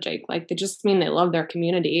 Like you said, Jake, like they just mean they love their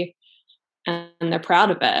community and they're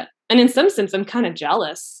proud of it. And in some sense, I'm kind of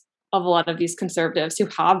jealous of a lot of these conservatives who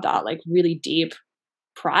have that like really deep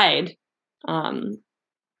pride.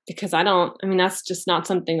 Because that's just not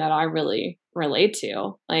something that I really relate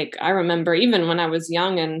to. Like I remember even when I was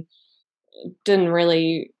young and didn't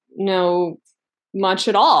really know much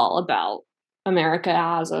at all about America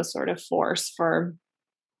as a sort of force for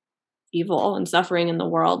evil and suffering in the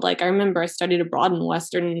world. Like I remember I studied abroad in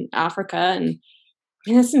Western Africa, and I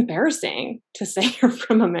mean, it's embarrassing to say you're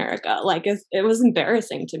from America. Like it was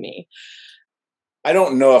embarrassing to me. I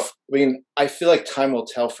don't know I feel like time will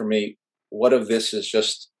tell for me what of this is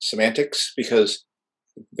just semantics, because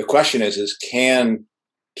the question is can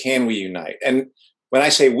we unite? And when I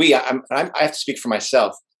say we, I have to speak for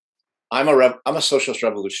myself. I'm a socialist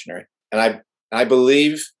revolutionary, and I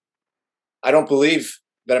don't believe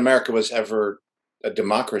that America was ever a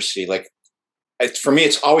democracy. Like for me,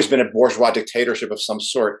 it's always been a bourgeois dictatorship of some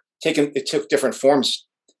sort. It took different forms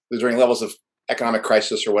during levels of economic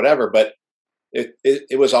crisis or whatever, but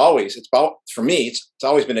it was always, for me, it's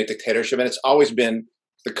always been a dictatorship, and it's always been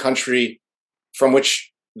the country from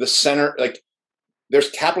which the center, like there's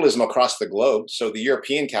capitalism across the globe. So the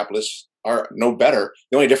European capitalists are no better.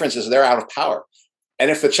 The only difference is they're out of power. And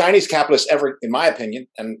if the Chinese capitalists ever, in my opinion,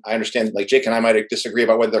 and I understand like Jake and I might disagree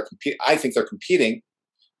about whether they're competing, I think they're competing.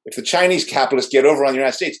 If the Chinese capitalists get over on the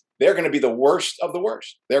United States, they're going to be the worst of the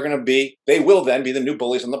worst. They will then be the new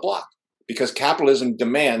bullies on the block, because capitalism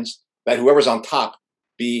demands that whoever's on top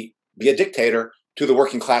be a dictator to the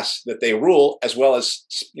working class that they rule, as well as,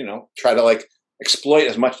 try to like exploit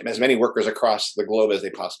as many workers across the globe as they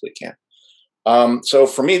possibly can. So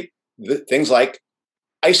for me, things like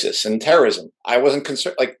ISIS and terrorism, I wasn't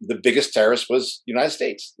concerned. Like the biggest terrorist was the United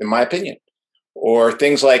States, in my opinion. Or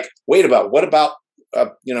things like, what about,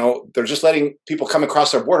 they're just letting people come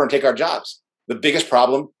across our border and take our jobs. The biggest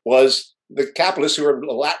problem was the capitalists who were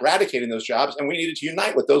eradicating those jobs, and we needed to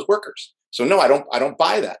unite with those workers. So no, I don't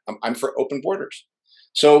buy that. I'm for open borders.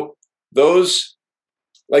 So those,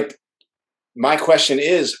 like, my question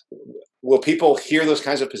is, will people hear those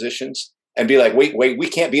kinds of positions and be like, wait, we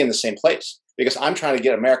can't be in the same place because I'm trying to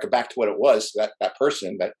get America back to what it was, that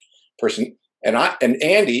person, and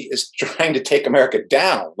Andy is trying to take America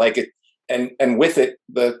down, and with it,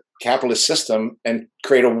 the capitalist system, and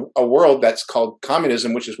create a world that's called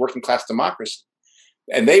communism, which is working class democracy.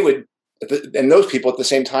 And those people at the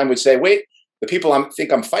same time would say, wait, the people I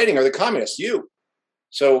think I'm fighting are the communists, you.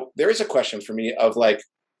 So there is a question for me of like,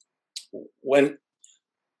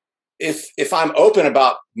 if I'm open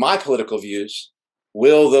about my political views,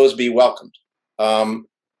 will those be welcomed?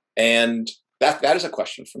 And that is a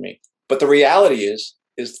question for me. But the reality is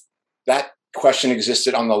that question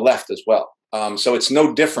existed on the left as well. So it's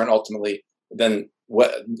no different ultimately than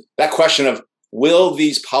that question of will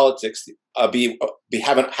these politics have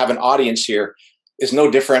an audience here is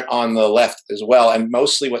no different on the left as well. And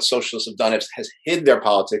mostly what socialists have done has hid their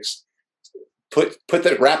politics,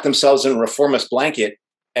 wrap themselves in a reformist blanket,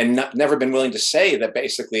 and never been willing to say that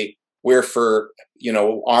basically we're for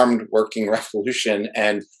armed working revolution,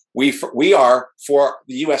 and we are for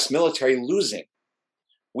the U.S. military losing.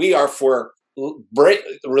 We are for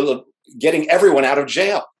getting everyone out of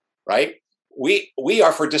jail, right? We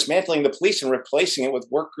are for dismantling the police and replacing it with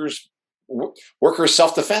workers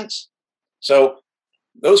self-defense. So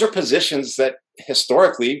those are positions that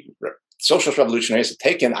historically socialist revolutionaries have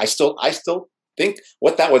taken. I still think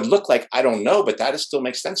what that would look like, I don't know, but that still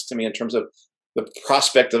makes sense to me in terms of the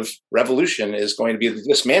prospect of revolution is going to be the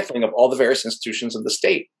dismantling of all the various institutions of the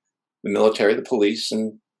state, the military, the police,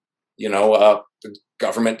 and the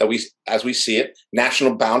government that as we see it,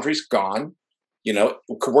 national boundaries gone,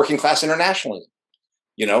 working class internationalism,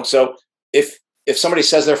 So if somebody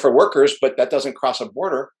says they're for workers, but that doesn't cross a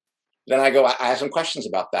border, then I have some questions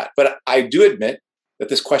about that. But I do admit that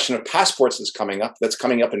this question of passports that's coming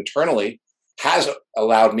up internally, has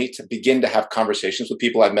allowed me to begin to have conversations with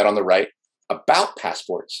people I've met on the right about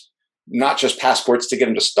passports, not just passports to get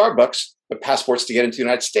into Starbucks, but passports to get into the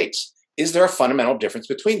United States. Is there a fundamental difference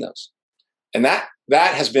between those? And that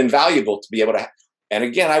has been valuable to be able to. And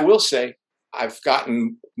again, I will say I've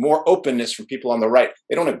gotten more openness from people on the right.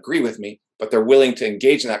 They don't agree with me, but they're willing to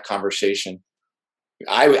engage in that conversation.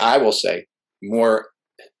 I will say more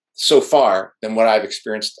so far than what I've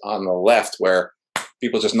experienced on the left, where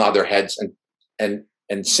people just nod their heads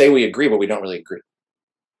and say we agree, but we don't really agree.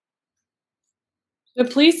 The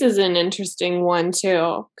police is an interesting one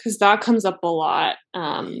too, because that comes up a lot.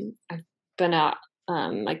 I've been at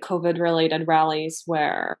like COVID related rallies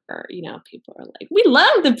where, people are like, we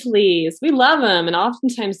love the police, we love them. And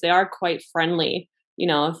oftentimes they are quite friendly,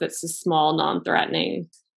 if it's a small, non-threatening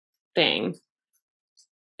thing.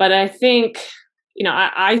 But I think,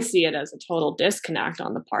 I see it as a total disconnect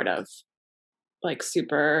on the part of like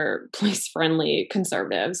super police friendly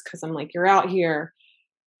conservatives. Cause I'm like, you're out here,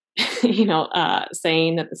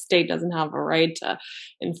 saying that the state doesn't have a right to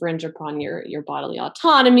infringe upon your bodily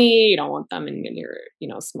autonomy. You don't want them in your,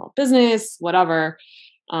 small business, whatever.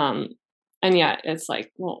 And yet it's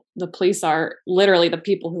like, well, the police are literally the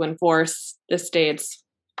people who enforce the state's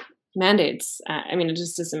mandates. It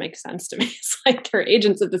just doesn't make sense to me. It's like they're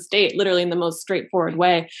agents of the state, literally in the most straightforward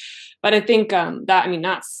way. But I think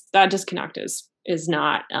that disconnect is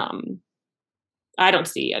not, I don't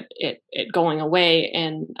see it going away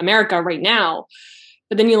in America right now.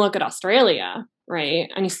 But then you look at Australia, right?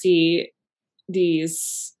 And you see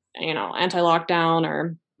these, anti-lockdown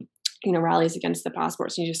or, rallies against the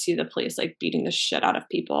passports, and you just see the police like beating the shit out of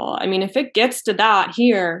people. If it gets to that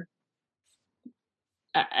here,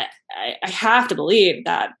 I have to believe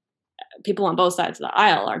that people on both sides of the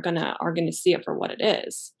aisle are gonna see it for what it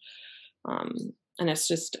is. And it's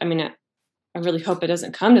just, I really hope it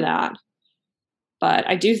doesn't come to that. But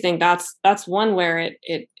I do think that's one where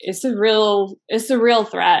it's a real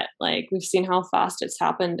threat. Like we've seen how fast it's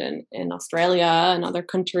happened in Australia and other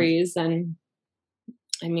countries. And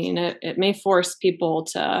it may force people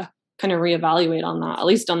to kind of reevaluate on that, at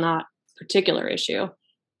least on that particular issue.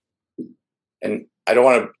 And I don't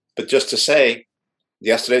want to, but just to say,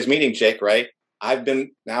 yesterday's meeting, Jake, right? I've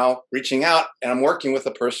been now reaching out and I'm working with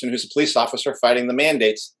a person who's a police officer fighting the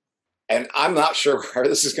mandates. And I'm not sure where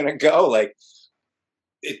this is going to go.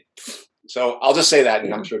 So I'll just say that,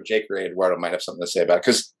 and I'm sure Jake or Eduardo might have something to say about it,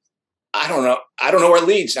 because I don't know where it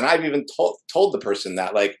leads. And I've even told the person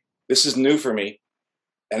that, like, this is new for me.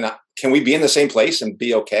 And can we be in the same place and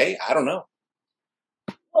be okay? I don't know.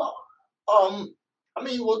 Well,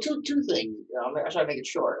 two things. I'm trying to make it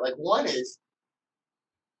short. Like, one is,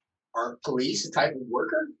 are police a type of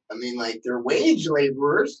worker? They're wage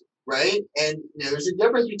laborers, right? And there's a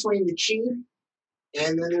difference between the chief,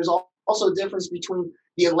 and then there's also a difference between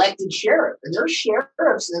the elected sheriff. And there's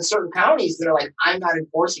sheriffs in certain counties that are like, I'm not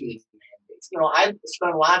enforcing these mandates. I've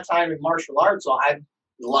spent a lot of time in martial arts, so I've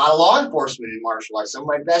a lot of law enforcement in martial arts. Some of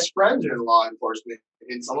my best friends are in law enforcement,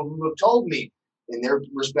 and some of them have told me in their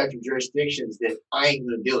respective jurisdictions that I ain't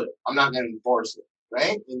going to do it. I'm not going to enforce it,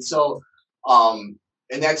 right? And so,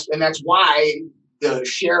 and that's why the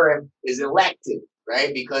sheriff is elected,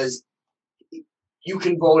 right? Because you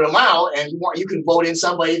can vote them out, and you can vote in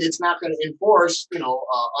somebody that's not going to enforce,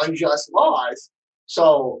 unjust laws.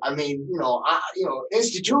 So, I mean,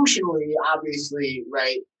 institutionally, obviously,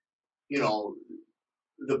 right?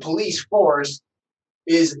 The police force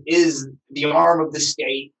is the arm of the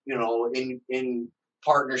state, in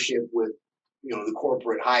partnership with, the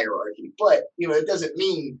corporate hierarchy. But it doesn't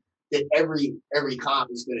mean that every cop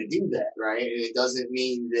is going to do that, right? And it doesn't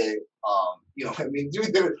mean that,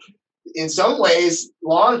 in some ways,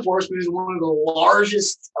 law enforcement is one of the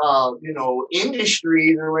largest,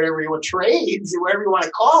 industries or whatever trades or whatever you want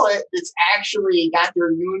to call it. That's actually got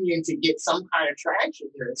their union to get some kind of traction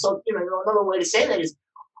here. And so, another way to say that is,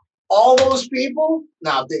 all those people,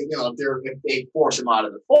 now if they force them out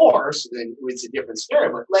of the force, then it's a different story.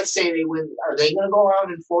 But let's say they win, are they going to go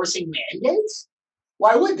around enforcing mandates?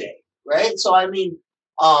 Why would they? Right? So I mean,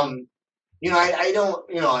 I don't,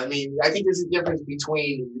 I think there's a difference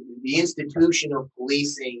between the institution of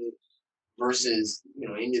policing versus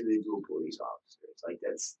individual police officers. Like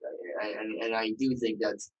that's, and I do think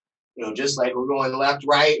that's, just like we're going left,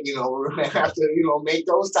 right, we're going to have to, make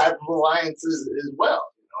those type of alliances as well.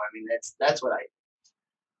 I mean, that's what I.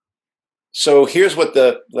 So here's what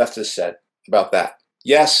the leftists said about that.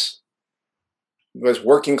 Yes, it was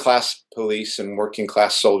working class police and working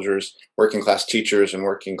class soldiers, working class teachers and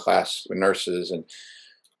working class nurses,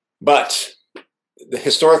 but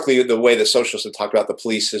historically, the way the socialists have talked about the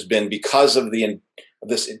police has been because of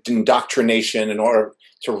this indoctrination in order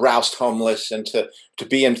to roust homeless and to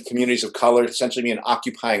be in communities of color, essentially be an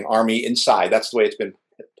occupying army inside. That's the way it's been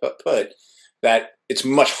put. That it's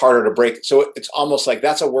much harder to break. So it's almost like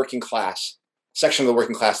that's a working class section of the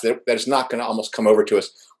working class that is not going to almost come over to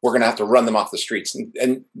us. We're going to have to run them off the streets.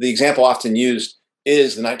 And the example often used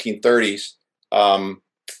is the 1930s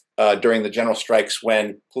during the general strikes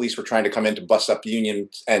when police were trying to come in to bust up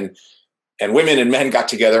unions, and women and men got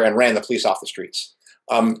together and ran the police off the streets.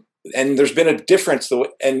 And there's been a difference.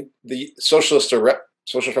 And the socialist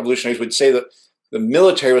revolutionaries would say that the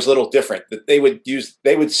military was a little different, that they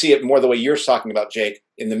would see it more the way you're talking about, Jake,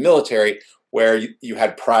 in the military, where you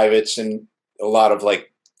had privates and a lot of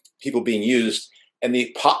like people being used, and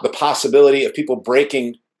the possibility of people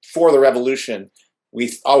breaking for the revolution,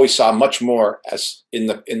 we always saw much more as in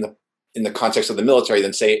the context of the military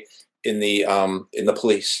than say in the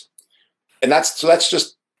police. And that's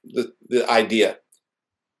just the idea.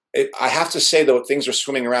 I have to say though, things are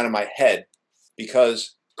swimming around in my head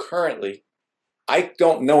because currently I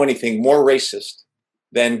don't know anything more racist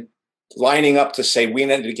than lining up to say we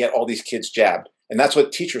need to get all these kids jabbed. And that's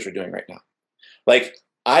what teachers are doing right now. Like,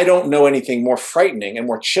 I don't know anything more frightening and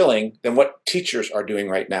more chilling than what teachers are doing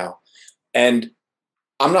right now. And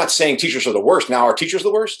I'm not saying teachers are the worst. Now, are teachers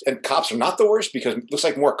the worst and cops are not the worst? Because it looks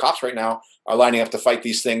like more cops right now are lining up to fight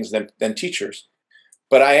these things than teachers.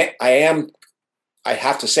 But I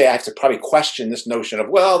have to say, I have to probably question this notion of,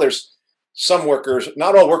 well, there's some workers,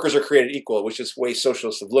 not all workers are created equal, which is the way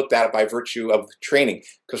socialists have looked at it by virtue of training.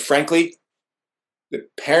 Because frankly,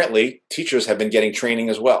 apparently teachers have been getting training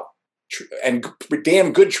as well. And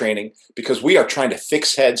damn good training, because we are trying to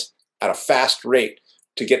fix heads at a fast rate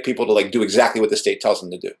to get people to like do exactly what the state tells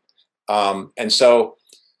them to do. And so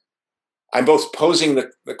I'm both posing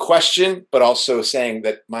the question, but also saying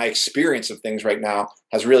that my experience of things right now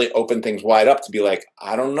has really opened things wide up to be like,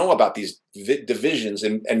 I don't know about these divisions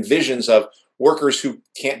and visions of workers who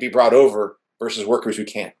can't be brought over versus workers who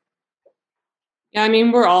can. Yeah, I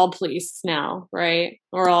mean, we're all police now, right?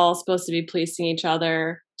 We're all supposed to be policing each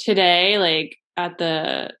other. Today, like at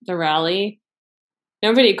the rally,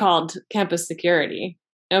 nobody called campus security.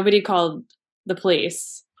 Nobody called the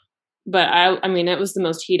police. But I mean, it was the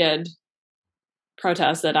most heated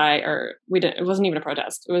protest that it wasn't even a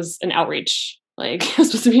protest. It was an outreach. Like, it was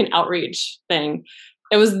supposed to be an outreach thing.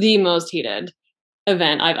 It was the most heated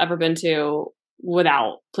event I've ever been to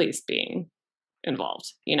without police being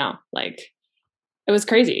involved, like it was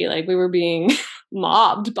crazy. Like, we were being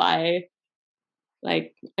mobbed by,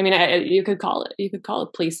 like, I mean, you could call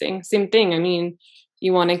it policing. Same thing. I mean,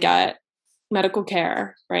 you want to get medical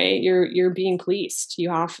care, right? You're being policed. You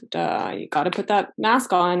got to put that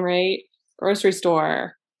mask on, right? Grocery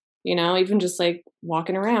store, even just like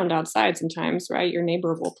walking around outside sometimes, right? Your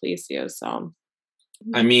neighbor will police you. So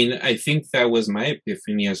I mean, I think that was my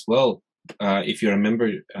epiphany as well. If you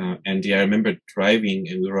remember, Andy, I remember driving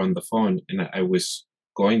and we were on the phone and I was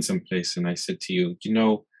going someplace and I said to you, you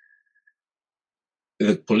know,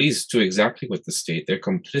 the police do exactly what the state, they're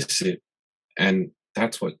complicit. And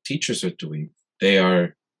that's what teachers are doing. They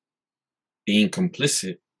are being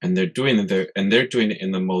complicit and they're doing it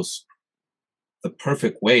in the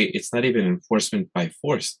perfect way. It's not even enforcement by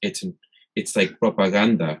force. It's like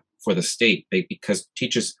propaganda for the state, because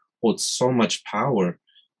teachers hold so much power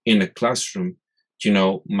in a classroom. You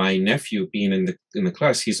know, my nephew being in the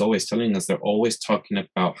class, he's always telling us they're always talking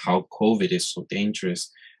about how COVID is so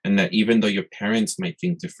dangerous, and that even though your parents might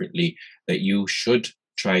think differently, that you should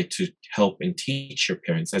try to help and teach your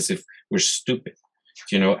parents, as if we're stupid,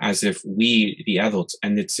 you know, as if we, the adults.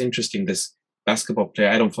 And it's interesting, this basketball player,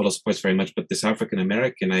 I don't follow sports very much, but this African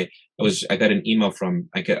American, I got an email from,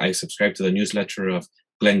 I subscribed to the newsletter of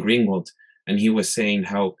Glenn Greenwald, and he was saying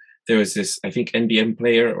how there was this, I think, NBN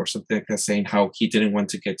player or something like that, saying how he didn't want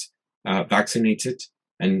to get vaccinated,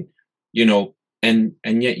 and you know, and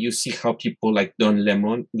yet you see how people like Don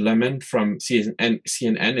Lemon from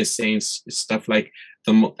CNN is saying stuff like,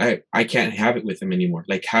 I can't have it with them anymore.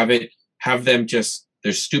 Like have them just,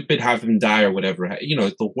 they're stupid, have them die or whatever. You know,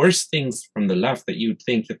 the worst things from the left that you'd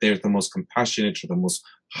think that they're the most compassionate or the most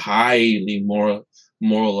highly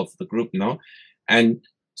moral of the group, no? And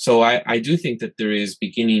so I do think that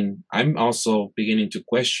I'm also beginning to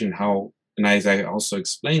question how, and as I also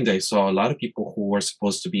explained, I saw a lot of people who were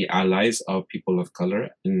supposed to be allies of people of color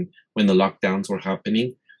when the lockdowns were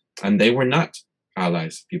happening, and they were not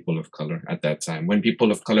allies of people of color at that time, when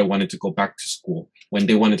people of color wanted to go back to school, when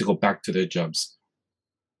they wanted to go back to their jobs,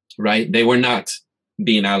 right? They were not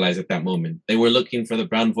being allies at that moment. They were looking for the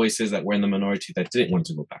brown voices that were in the minority that didn't want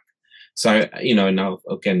to go back. So, you know, now,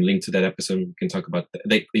 again, link to that episode, we can talk about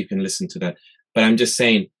that. You can listen to that. But I'm just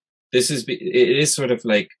saying, it is sort of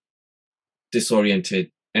like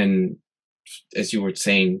disoriented. And as you were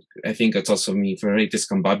saying, I think it's also very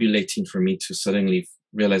discombobulating for me to suddenly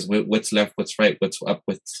realize what's left, what's right, what's up,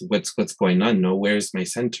 what's going on. No, where's my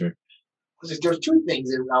center? There's two things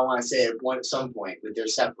that I want to say at some point, but they're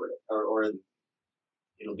separate, or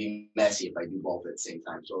it'll be messy if I do both at the same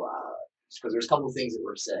time. So, because there's a couple of things that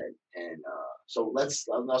were said, and so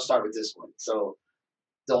I'll start with this one. So,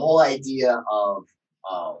 the whole idea of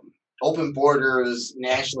open borders,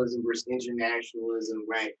 nationalism versus internationalism,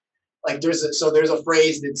 right? Like there's a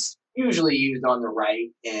phrase that's usually used on the right,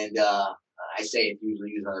 and I say it's usually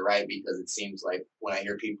used on the right because it seems like when I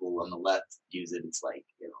hear people on the left use it, it's like,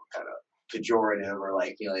 you know, kind of pejorative, or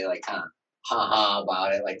like, you know, they like kind of ha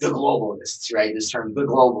about it, like the globalists, right? This term, the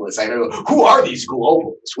globalists. I know, who are these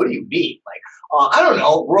globalists? What do you mean? Like, I don't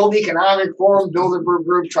know, World Economic Forum, Bilderberg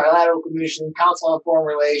Group, Trilateral Commission, Council on Foreign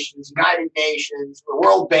Relations, United Nations, the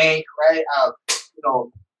World Bank, right?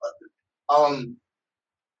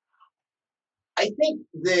 I think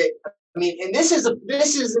that, I mean, and this is an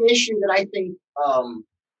issue that I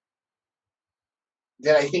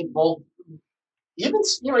think both,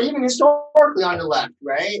 even historically on the left,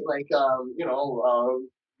 right? Like,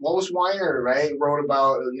 Lois Weiner, right, wrote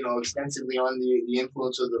about, extensively on the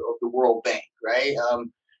influence of the World Bank, right?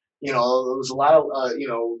 There was a lot of,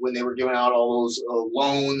 when they were giving out all those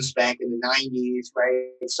loans back in the 90s,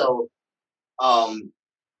 right? So,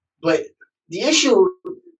 but the issue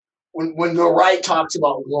when the right talks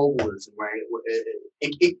about globalism, right,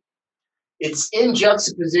 it's in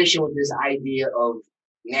juxtaposition with this idea of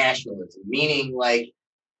nationalism, meaning like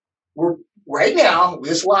we're right now,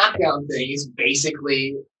 this lockdown thing is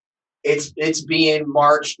basically it's being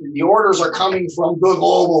marched. The orders are coming from the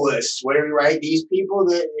globalists, whatever, right? These people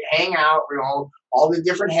that hang out, all the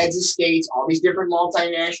different heads of states, all these different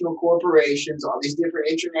multinational corporations, all these different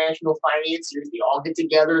international financiers, they all get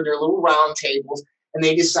together in their little round tables and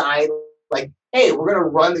they decide, like, hey, we're going to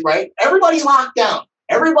run, right? Everybody's locked down.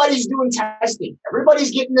 Everybody's doing testing.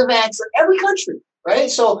 Everybody's getting the vaccine. Every country, right?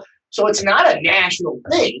 So it's not a national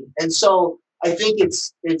thing. And so I think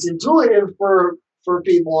it's intuitive for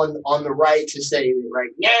people on the right to say, right,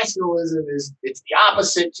 nationalism it's the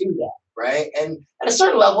opposite to that, right? And at a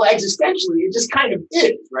certain level, existentially, it just kind of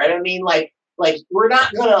is, right? I mean, like we're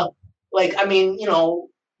not gonna, like, I mean,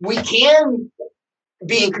 we can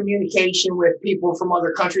be in communication with people from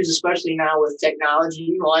other countries, especially now with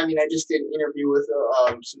technology. I mean, I just did an interview with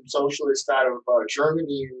some socialists out of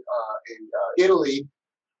Germany and Italy.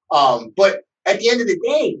 But at the end of the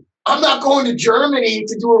day, I'm not going to Germany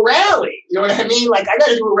to do a rally. You know what I mean? Like, I got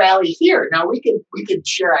to do a rally here. Now we could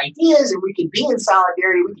share ideas and we could be in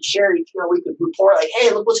solidarity. We could share, we could report like, hey,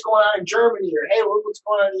 look what's going on in Germany, or hey, look what's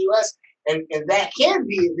going on in the US. And that can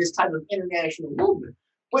be this type of international movement.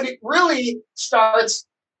 But it really starts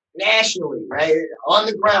nationally, right? On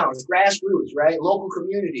the ground, grassroots, right? Local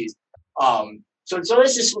communities. So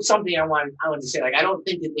this is something I want to say. Like, I don't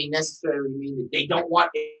think that they necessarily mean that they don't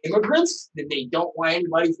want immigrants, that they don't want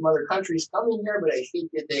anybody from other countries coming here, but I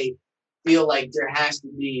think that they feel like there has to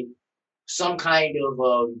be some kind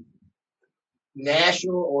of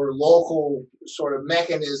national or local sort of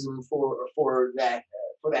mechanism for that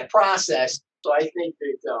process. So I think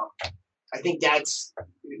that's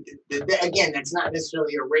again, that's not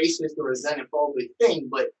necessarily a racist or a xenophobic thing,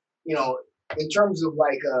 but in terms of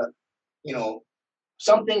like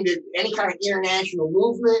something that any kind of international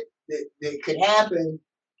movement that could happen,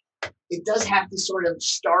 it does have to sort of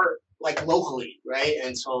start like locally, right?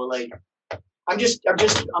 And so like I'm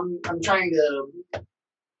trying to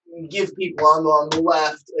give people on the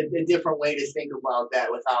left a different way to think about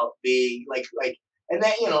that without being like and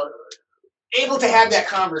then able to have that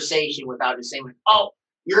conversation without just saying like, oh,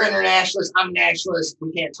 you're internationalist, I'm nationalist,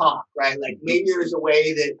 we can't talk, right? Like maybe there's a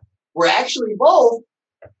way that we're actually both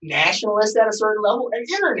nationalists at a certain level and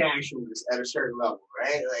internationalists at a certain level,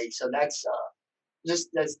 right? Like so that's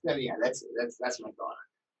that's my thought.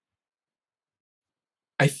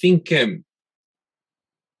 I think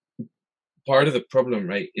part of the problem,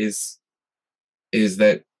 right, is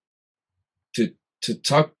that to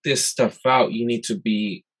talk this stuff out, you need to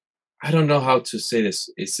be, I don't know how to say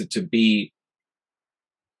this, is to be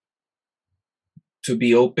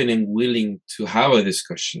open and willing to have a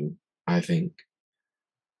discussion, I think.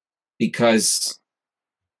 Because,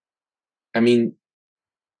 I mean,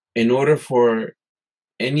 in order for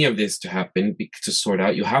any of this to happen, to sort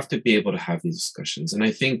out, you have to be able to have these discussions. And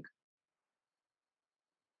I think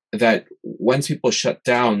that once people shut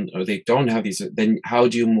down or they don't have these, then how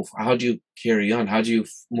do you carry on? How do you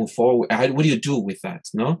move forward? What do you do with that?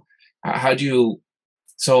 No? How do you,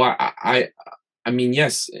 so I mean,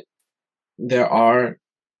 yes, there are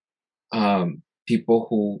people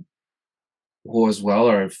who as well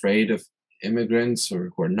are afraid of immigrants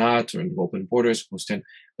or who are not, or in open borders,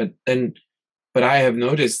 but I have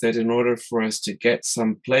noticed that in order for us to get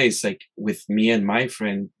someplace, like with me and my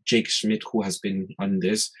friend Jake Schmidt, who has been on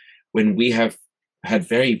this, when we have had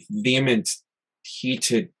very vehement,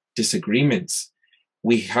 heated disagreements,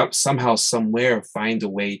 we have somehow, somewhere find a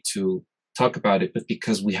way to talk about it. But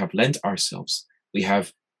because we have lent ourselves, we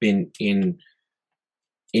have been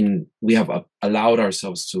we have allowed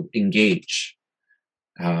ourselves to engage.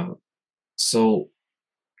 So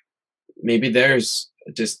maybe there's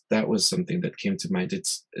just, that was something that came to mind.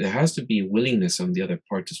 There has to be willingness on the other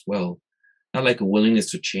part as well. Not like a willingness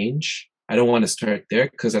to change. I don't want to start there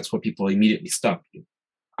because that's what people immediately stop you.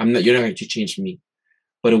 You're not going to change me,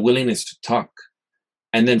 but a willingness to talk.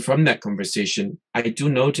 And then from that conversation, I do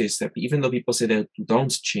notice that even though people say that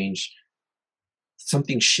don't change,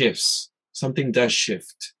 something shifts, something does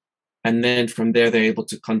shift. And then from there, they're able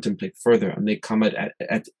to contemplate further and they come at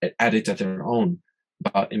it at their own,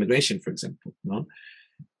 about immigration, for example. No?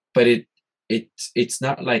 But it's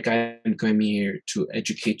not like I'm coming here to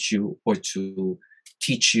educate you or to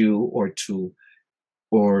teach you or to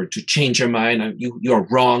change your mind. You're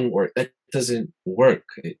wrong, or that doesn't work.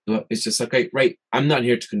 It's just like, right, I'm not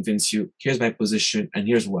here to convince you. Here's my position and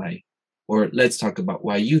here's why. Or let's talk about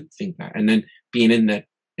why you think that. And then being in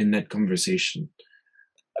that conversation.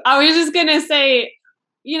 I was just gonna say,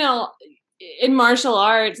 in martial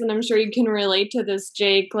arts, and I'm sure you can relate to this,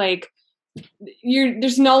 Jake, like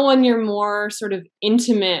there's no one you're more sort of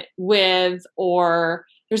intimate with, or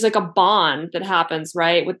there's like a bond that happens,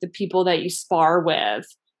 right, with the people that you spar with,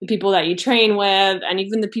 the people that you train with, and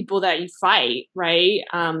even the people that you fight, right?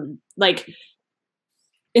 Like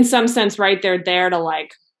in some sense, right, they're there to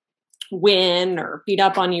like win or beat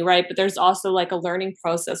up on you, right? But there's also like a learning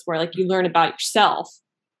process where like you learn about yourself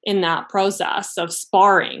in that process of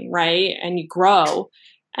sparring, right? And you grow.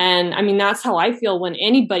 And I mean, that's how I feel when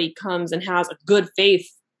anybody comes and has a good faith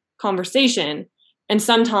conversation. And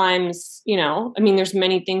sometimes, I mean, there's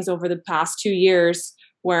many things over the past 2 years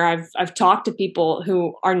where I've talked to people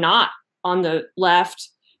who are not on the left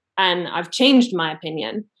and I've changed my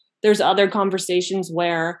opinion. There's other conversations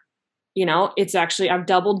where, it's actually, I've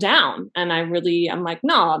doubled down and I'm like,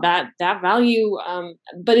 no, that value,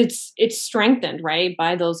 but it's strengthened, right,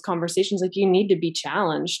 by those conversations. Like you need to be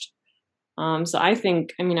challenged. So I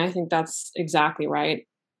think that's exactly right,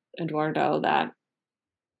 Eduardo, that,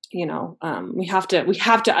 we have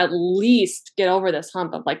to at least get over this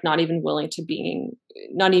hump of like not even being willing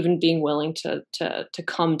to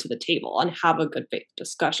come to the table and have a good faith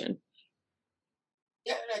discussion.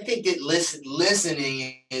 Yeah, and I think that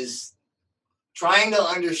listening is trying to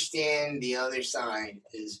understand the other side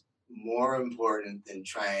is more important than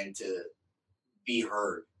trying to be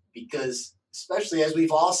heard, because especially as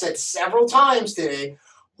we've all said several times today,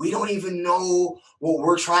 we don't even know what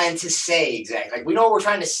we're trying to say exactly. Like, we know what we're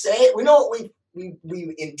trying to say, we know what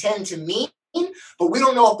we intend to mean, but we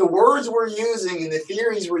don't know if the words we're using and the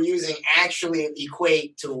theories we're using actually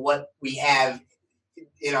equate to what we have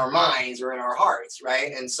in our minds or in our hearts,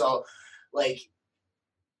 right? And so, like,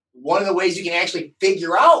 one of the ways you can actually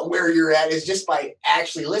figure out where you're at is just by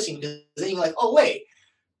actually listening. Because then you're like, oh wait,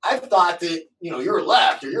 I thought that you're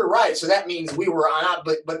left or you're right, so that means we were on.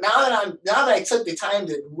 But now that I took the time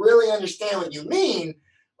to really understand what you mean,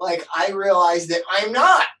 like, I realized that I'm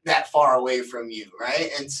not that far away from you,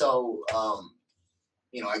 right? And so,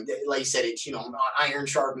 like you said, it's iron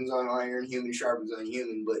sharpens on iron, human sharpens on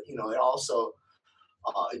human. But it also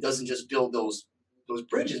it doesn't just build those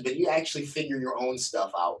bridges, but you actually figure your own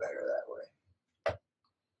stuff out better that way.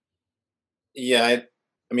 Yeah,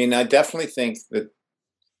 I mean, I definitely think that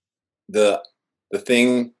the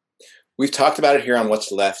thing we've talked about it here on What's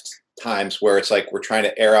Left times, where it's like we're trying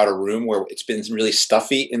to air out a room where it's been really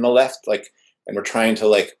stuffy in the left, like, and we're trying to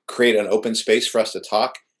like create an open space for us to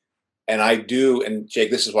talk. And I do, and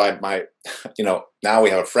Jake, this is why my, now we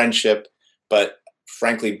have a friendship, but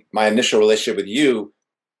frankly, my initial relationship with you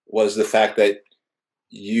was the fact that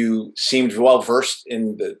you seemed well versed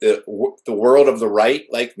in the world of the right.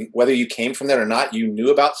 Like, whether you came from there or not, you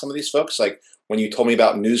knew about some of these folks. Like, when you told me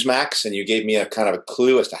about Newsmax and you gave me a kind of a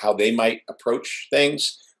clue as to how they might approach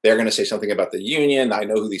things, they're going to say something about the union. I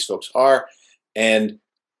know who these folks are. And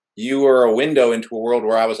you were a window into a world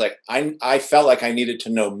where I was like, I felt like I needed to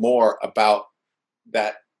know more about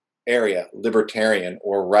that area, libertarian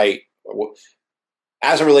or right,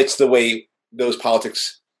 as it relates to the way those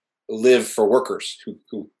politics live for workers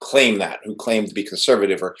who claim to be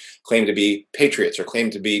conservative or claim to be patriots or claim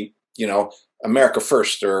to be, America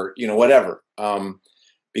first or, whatever.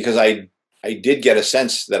 Because I did get a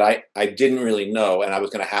sense that I didn't really know, and I was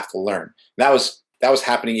going to have to learn. And that was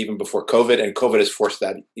happening even before COVID, and COVID has forced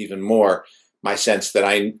that even more. My sense that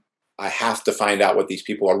I have to find out what these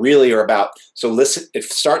people are really about. So listen, it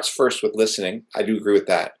starts first with listening. I do agree with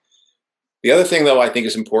that. The other thing, though, I think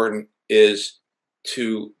is important is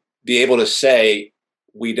to be able to say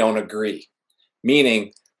we don't agree.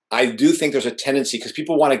 Meaning, I do think there's a tendency, because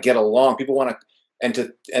people want to get along. People want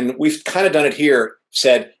to, and we've kind of done it here,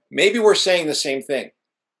 said, maybe we're saying the same thing.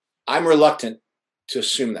 I'm reluctant to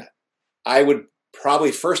assume that. I would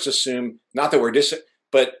probably first assume, not that we're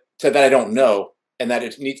but that I don't know, and that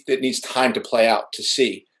it needs time to play out to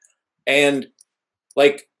see. And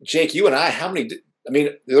like, Jake, you and I,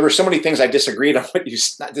 there were so many things I disagreed on.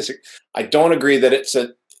 I don't agree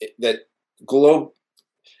that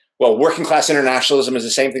working class internationalism is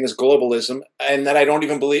the same thing as globalism, and that I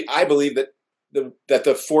believe that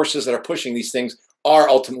the forces that are pushing these things are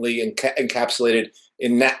ultimately encapsulated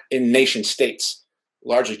in nation states,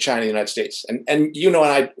 largely China and the United States. And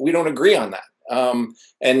we don't agree on that.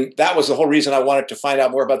 And that was the whole reason I wanted to find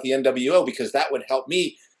out more about the NWO, because that would help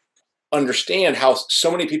me understand how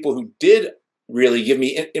so many people who did really give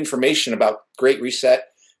me information about Great Reset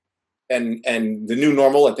and the new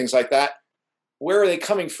normal and things like that, where are they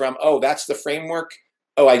coming from? Oh, that's the framework.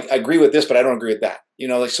 Oh, I agree with this, but I don't agree with that.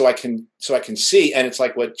 So I can see. And it's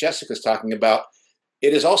like what Jessica's talking about.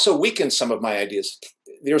 It has also weakened some of my ideas.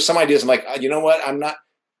 There are some ideas I'm like, you know what?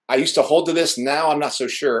 I used to hold to this. Now I'm not so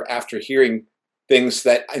sure, after hearing things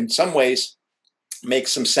that in some ways make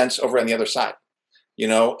some sense over on the other side,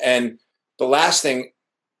 And the last thing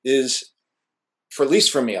is, at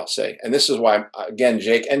least for me, I'll say, and this is why, again,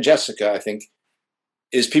 Jake and Jessica, I think,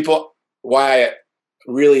 is why I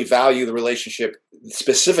really value the relationship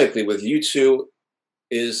specifically with you two,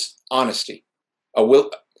 is honesty.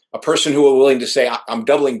 A person who are willing to say, I'm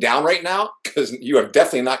doubling down right now because you have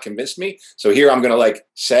definitely not convinced me. So here I'm going to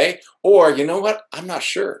say, or you know what? I'm not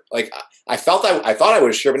sure. I thought I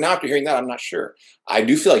was sure, but now after hearing that, I'm not sure. I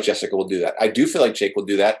do feel like Jessica will do that. I do feel like Jake will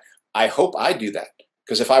do that. I hope I do that,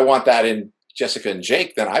 because if I want that in Jessica and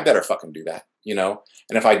Jake, then I better fucking do that, And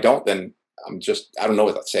if I don't, then I don't know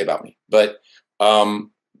what that say about me. But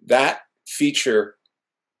that feature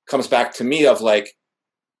comes back to me of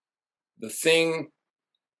the thing.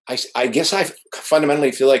 I guess I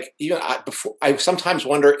fundamentally feel like I sometimes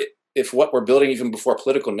wonder if what we're building even before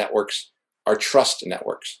political networks are trust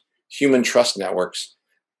networks, human trust networks,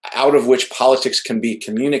 out of which politics can be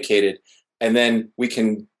communicated, and then we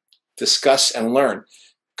can discuss and learn.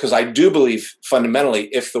 Because I do believe fundamentally,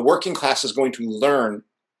 if the working class is going to learn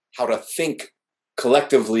how to think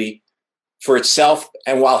collectively for itself,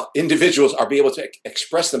 and while individuals are be able to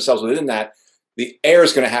express themselves within that, the air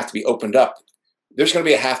is going to have to be opened up. There's going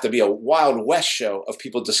to have to be a Wild West show of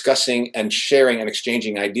people discussing and sharing and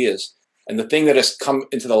exchanging ideas. And the thing that has come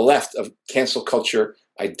into the left of cancel culture,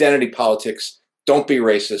 identity politics, don't be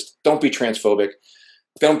racist, don't be transphobic,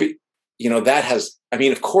 don't be, that has,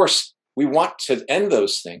 of course, we want to end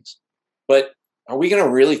those things. But are we going to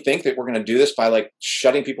really think that we're going to do this by like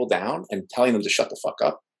shutting people down and telling them to shut the fuck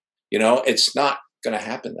up? It's not going to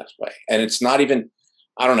happen that way. And it's not even,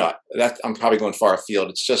 I don't know, that I'm probably going far afield.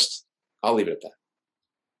 It's just, I'll leave it at that.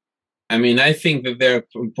 I think that there are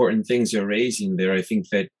important things you're raising there. I think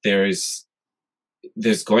that there's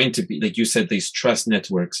going to be, like you said, these trust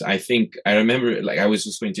networks. I remember, like I was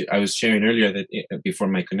sharing earlier that before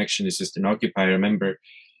my connection is just in Occupy, I remember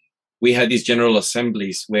we had these general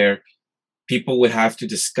assemblies where people would have to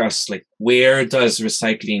discuss like, where we're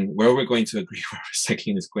going to agree where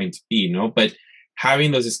recycling is going to be, but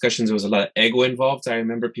having those discussions, there was a lot of ego involved. I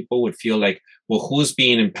remember people would feel like, well, who's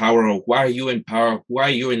being in power? Or why are you in power? Why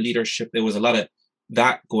are you in leadership? There was a lot of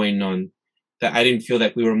that going on that I didn't feel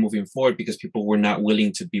that we were moving forward because people were not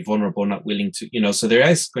willing to be vulnerable, not willing to, so there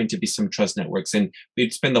is going to be some trust networks. And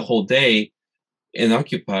we'd spend the whole day in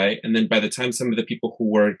Occupy. And then by the time some of the people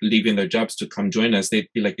who were leaving their jobs to come join us, they'd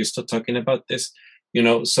be like, you're still talking about this,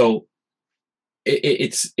 so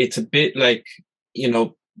it's a bit like,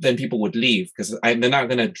 then people would leave because they're not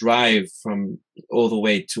going to drive from all the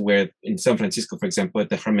way to where in San Francisco, for example, at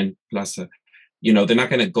the Herman Plaza, they're not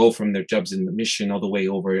going to go from their jobs in the Mission all the way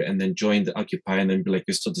over and then join the Occupy and then be like,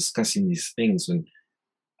 we're still discussing these things. And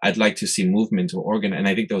I'd like to see movement or organ. And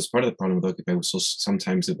I think that was part of the problem with Occupy. So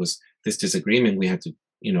sometimes it was this disagreement we had to,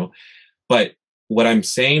 but what I'm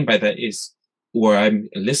saying by that is, where I'm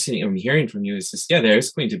listening, I'm hearing from you is this,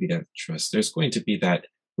 there's going to be that trust. There's going to be that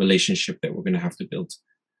relationship that we're going to have to build.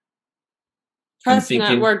 Trust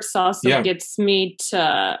networks also gets me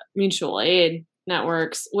to mutual aid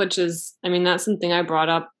networks, which is, that's something I brought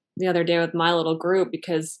up the other day with my little group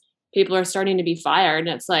because people are starting to be fired.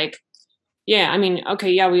 And it's like, we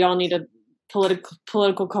all need a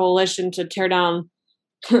political coalition to tear down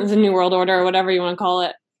the New World Order or whatever you want to call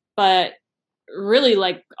it. But really,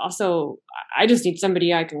 like, also, I just need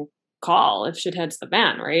somebody I can call if shit hits the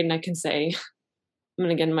fan, right? And I can say, I'm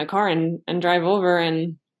going to get in my car and drive over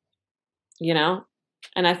and,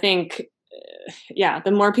 and I think,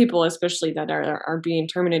 the more people, especially that are being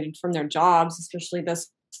terminated from their jobs, especially this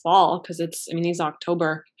fall, because it's, these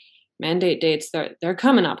October mandate dates, they're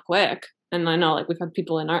coming up quick. And I know, like, we've had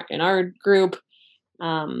people in our group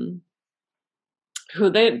who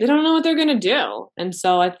they don't know what they're going to do. And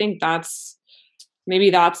so I think that's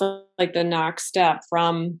like the next step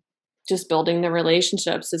from just building the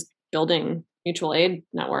relationships is building mutual aid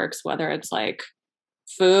networks, whether it's like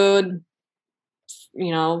food,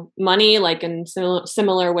 money, like in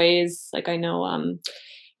similar ways. Like I know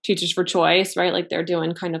Teachers for Choice, right? Like they're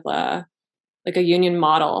doing kind of a union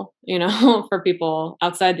model, for people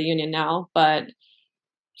outside the union now, but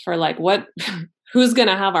for like who's going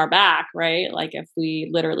to have our back, right? Like if we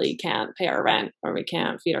literally can't pay our rent or we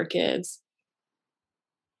can't feed our kids.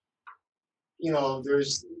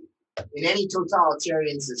 There's, in any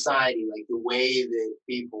totalitarian society, like the way that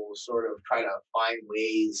people sort of try to find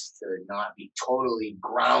ways to not be totally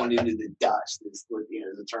ground into the dust is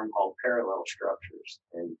there's a term called parallel structures.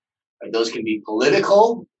 And those can be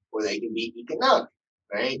political or they can be economic,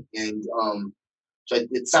 right? And so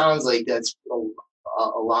it sounds like that's a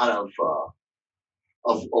lot of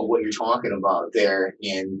what you're talking about there.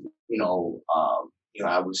 And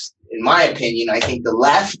I was, in my opinion, I think the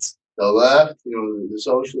left, the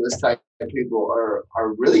socialist type people are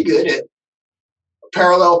really good at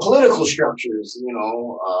parallel political structures.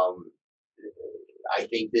 I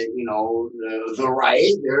think that the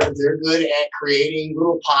right, they're good at creating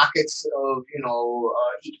little pockets of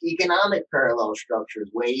economic parallel structures,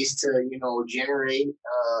 ways to generate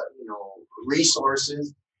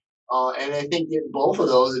resources. And I think that both of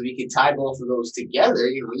those, if you could tie both of those together,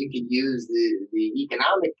 you could use the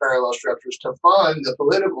economic parallel structures to fund the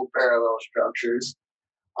political parallel structures.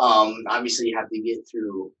 Obviously, you have to get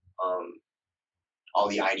through all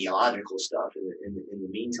the ideological stuff in the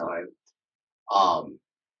meantime.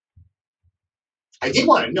 I did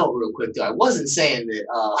want to note real quick, though, I wasn't saying that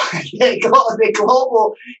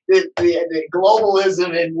the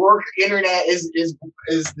globalism and work internet is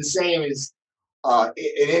the same as an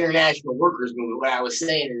international workers movement. What I was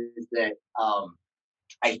saying is that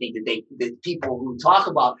I think that people who talk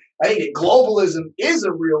about, I think that globalism is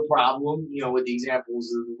a real problem, with the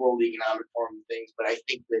examples of the World Economic Forum and things. But I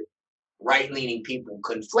think that right-leaning people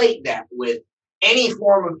conflate that with any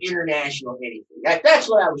form of international anything. That's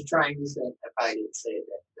what I was trying to say. If I didn't say it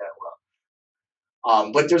that well.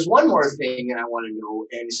 But there's one more thing that I want to know.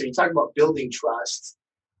 And so you talk about building trust,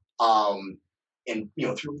 and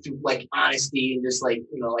through like honesty and just like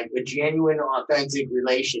like a genuine, authentic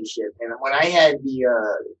relationship. And when I had the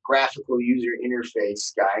graphical user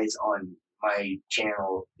interface guys on my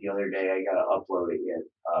channel the other day, I gotta upload it yet.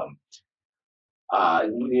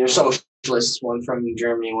 Socialists, one from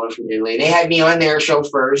Germany, one from Italy. They had me on their show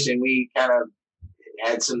first, and we kind of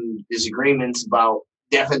had some disagreements about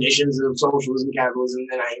definitions of socialism, capitalism.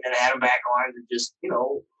 Then I had them back on to just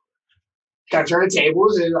kind of turn the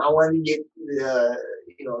tables, and I wanted to get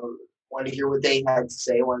wanted to hear what they had to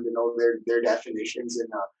say. I wanted to know their definitions. And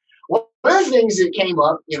one of the things that came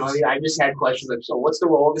up, I just had questions like, so what's the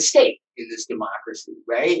role of the state in this democracy,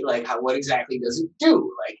 right? Like, what exactly does it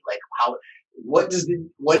do? Like how, what is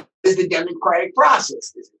the democratic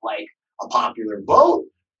process? Is it like a popular vote?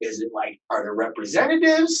 Is it like, are there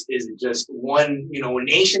representatives? Is it just one,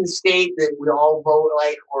 nation state that we all vote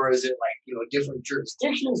like, or is it like, different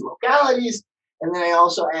jurisdictions, localities? And then I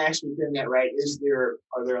also asked within that, right,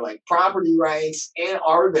 are there like property rights, and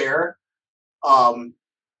are there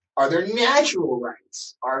natural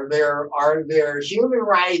rights? Are there human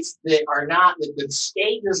rights that are not, that the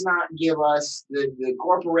state does not give us, the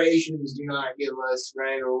corporations do not give us,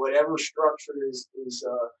 right, or whatever structure is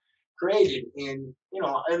created? And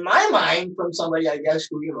in my mind, from somebody I guess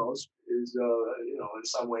who is in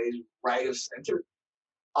some ways right of center,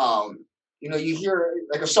 you hear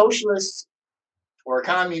like a socialist or a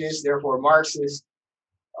communist, therefore a Marxist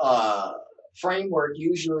framework.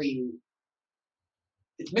 Usually,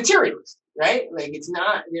 it's materialist, right? Like it's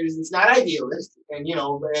not idealist, and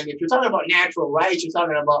and if you're talking about natural rights, you're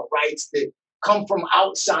talking about rights that come from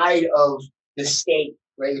outside of the state,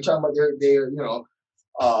 right? You're talking about they're in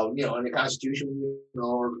the Constitution,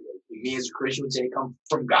 or me as a Christian would say, come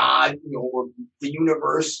from God, or the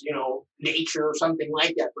universe, nature or something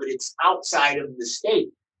like that. But it's outside of the state,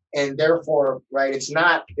 and therefore, right, it's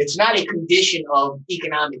not a condition of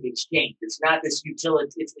economic exchange. It's not this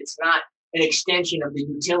utility. It's not an extension of the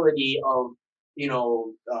utility of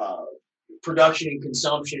production and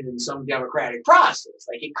consumption in some democratic process.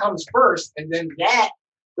 Like it comes first, and then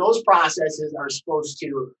those processes are supposed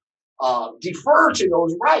to defer to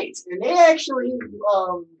those rights. And they actually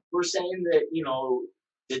were saying that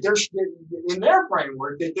that there's, in their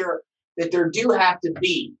framework, that there do have to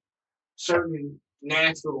be certain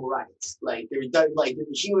natural rights, like like the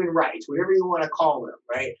human rights, whatever you want to call them,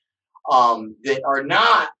 right? That are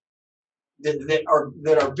not that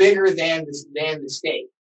are bigger than the state.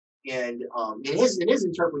 And in his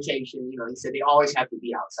interpretation, he said they always have to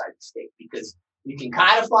be outside the state, because you can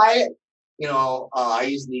codify it. I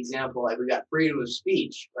use the example, like we got freedom of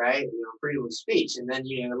speech, right? Freedom of speech. And then,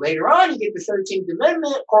 later on, you get the 13th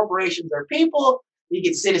Amendment, corporations are people, you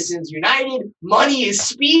get Citizens United, money is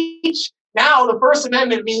speech. Now the First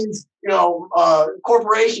Amendment means,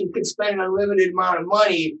 corporation can spend an unlimited amount of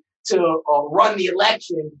money to run the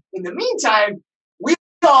election. In the meantime, we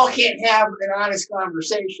all can't have an honest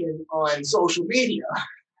conversation on social media.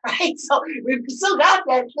 Right, so we've still got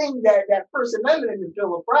that thing, that First Amendment in the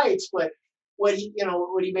Bill of Rights, but what he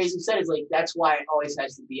basically said is like that's why it always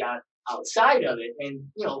has to be outside of it, and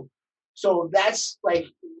so that's like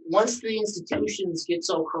once the institutions get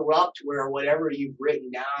so corrupt where whatever you've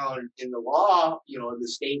written down in the law, the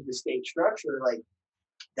state structure, like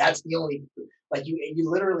that's the only, like you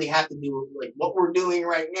literally have to do like what we're doing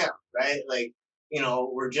right now, right? Like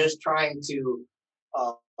we're just trying to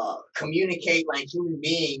communicate like human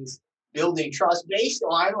beings, building trust based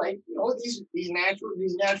on like these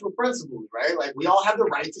natural principles, right? Like we all have the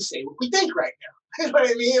right to say what we think right now. You know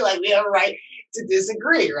what I mean? Like we have a right to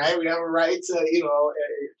disagree, right? We have a right to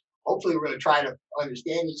hopefully we're going to try to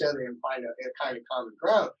understand each other and find a kind of common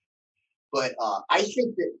ground. But I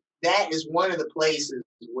think that is one of the places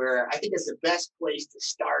where I think it's the best place to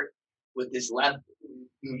start with this left,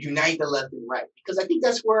 unite the left and right, because I think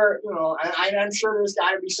that's where I'm sure there's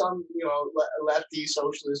got to be some lefty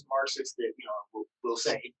socialist Marxists that will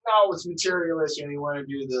say no, it's materialist. You want to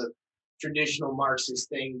do the traditional Marxist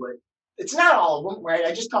thing, but it's not all of them, right?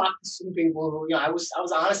 I just talked to some people who I was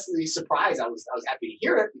honestly surprised. I was happy to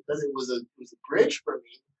hear it because it was a bridge for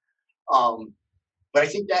me. But I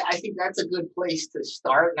think that's a good place to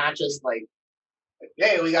start, not just like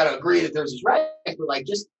hey, we got to agree that there's this right, but like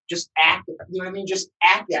just act, just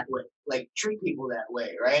act that way, like treat people that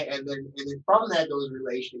way, right? And then from that, those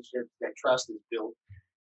relationships, that trust is built,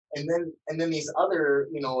 and then these other,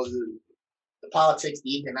 the politics,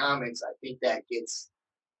 the economics. I think that gets,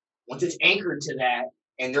 once it's anchored to that,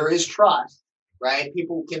 and there is trust, right?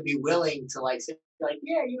 People can be willing to like say, like,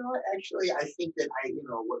 yeah, you know what? Actually, I think that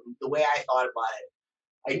the way I thought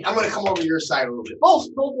about it, I'm going to come over your side a little bit, both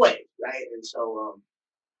ways, right? And so,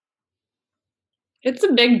 it's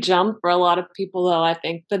a big jump for a lot of people, though. I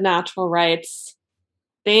think the natural rights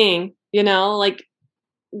thing, like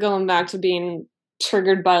going back to being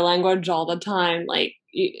triggered by language all the time. Like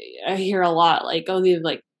I hear a lot, like, oh,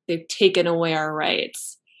 they've taken away our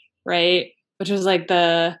rights, right? Which is like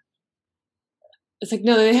it's like,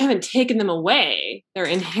 no, they haven't taken them away. They're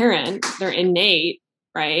inherent, they're innate,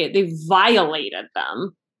 right? They violated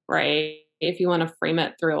them, right? If you want to frame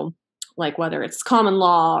it through like whether it's common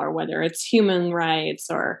law or whether it's human rights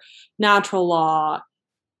or natural law,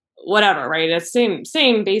 whatever, right? It's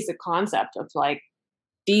same basic concept of like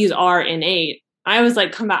these are innate. I was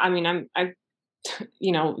like, come back. I mean, I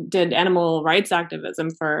did animal rights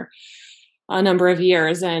activism for a number of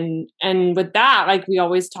years, and with that, like we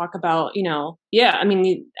always talk about, yeah, I mean,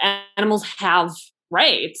 the animals have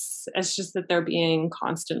rights. It's just that they're being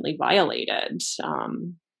constantly violated.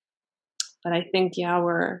 But I think, yeah,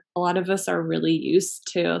 a lot of us are really used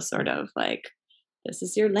to sort of like, this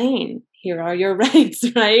is your lane. Here are your rights,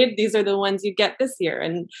 right? These are the ones you get this year,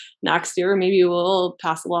 and next year maybe we'll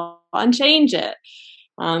pass a law and change it.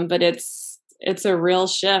 But it's a real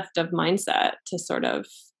shift of mindset to sort of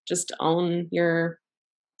just own your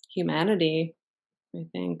humanity, I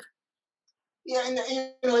think. Yeah, and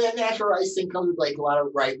that natural rights thing comes with like a lot of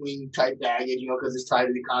right wing type baggage, because it's tied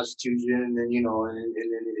to the Constitution, and then and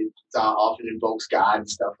then it often invokes God and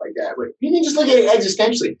stuff like that. But you can just look at it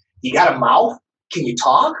existentially. You got a mouth? Can you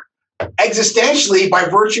talk? Existentially, by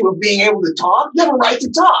virtue of being able to talk, you have a right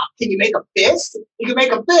to talk. Can you make a fist? You can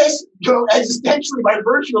make a fist. Existentially, by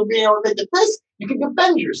virtue of being able to make a fist, you can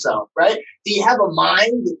defend yourself, right? Do you have a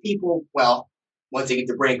mind that people, well, once they get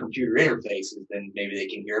the brain-computer interfaces, then maybe they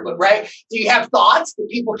can hear. But right, do you have thoughts that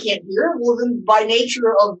people can't hear? Well, then by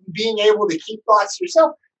nature of being able to keep thoughts to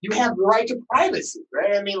yourself, you have the right to privacy,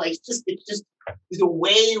 right? I mean, like it's just the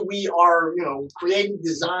way we are, created,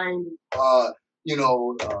 designed,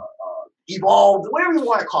 evolved, whatever you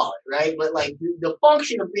want to call it, right? But like the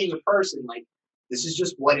function of being a person, like this is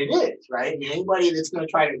just what it is, right? And anybody that's going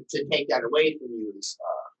to try to take that away from you is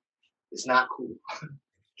not cool.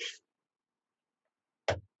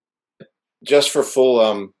 Just for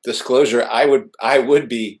full disclosure, I would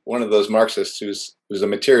be one of those Marxists who's a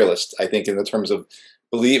materialist. I think in the terms of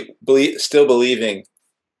still believing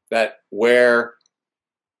that where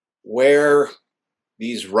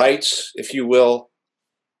these rights, if you will,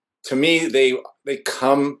 to me they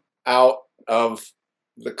come out of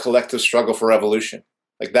the collective struggle for revolution.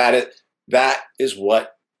 Like that is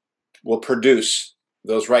what will produce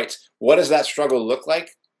those rights. What does that struggle look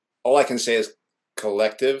like? All I can say is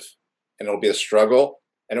collective. And it'll be a struggle,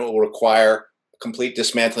 and it will require a complete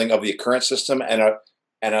dismantling of the current system and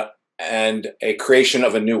a creation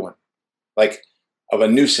of a new one, like of a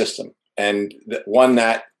new system, and one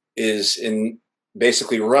that is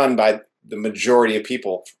basically run by the majority of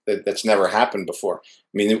people. That's never happened before.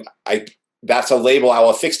 I mean, that's a label I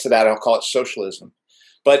will affix to that. I'll call it socialism.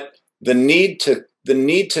 But the need to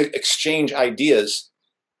exchange ideas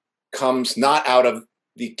comes not out of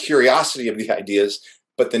the curiosity of the ideas,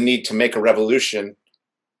 but the need to make a revolution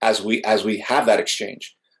as we have that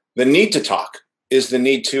exchange. The need to talk is the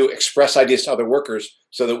need to express ideas to other workers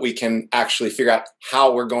so that we can actually figure out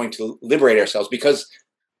how we're going to liberate ourselves. Because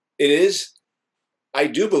I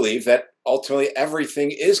do believe that ultimately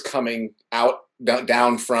everything is coming out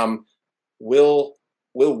down from will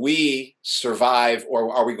we survive,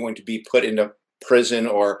 or are we going to be put into prison?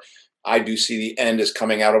 Or I do see the end as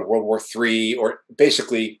coming out of World War III, or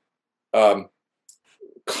basically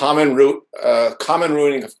common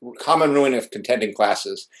ruining of contending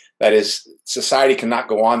classes. That is, society cannot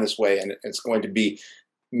go on this way, and it's going to be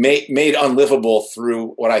made unlivable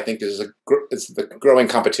through what I think is the growing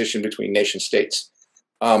competition between nation states.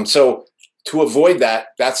 So to avoid that,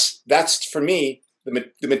 that's for me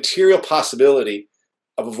the material possibility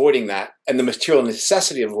of avoiding that, and the material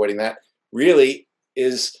necessity of avoiding that really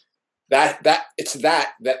is that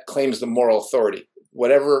claims the moral authority.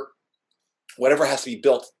 Whatever has to be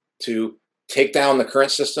built to take down the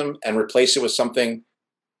current system and replace it with something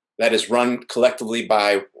that is run collectively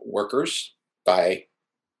by workers,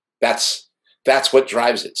 that's what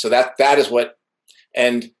drives it. So that is what,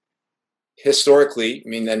 and historically, I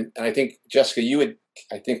mean, and I think, Jessica, you would,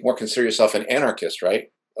 I think, more consider yourself an anarchist,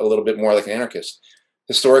 right? A little bit more like an anarchist.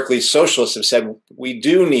 Historically, socialists have said we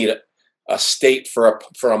do need a state for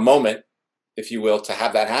a moment, if you will, to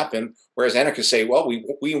have that happen. Whereas anarchists say, well,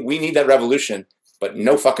 we need that revolution, but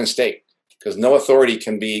no fucking state, because no authority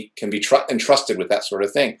can be entrusted with that sort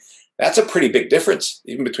of thing. That's a pretty big difference,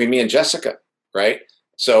 even between me and Jessica, right?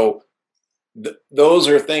 So those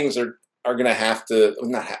are things that are going to have to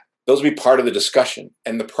those will be part of the discussion.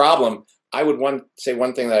 And the problem, I would say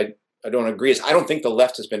one thing that I don't agree is I don't think the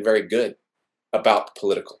left has been very good about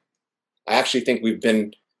political. I actually think we've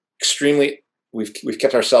been we've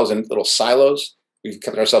kept ourselves in little silos. We've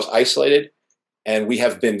kept ourselves isolated, and we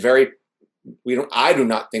have been I do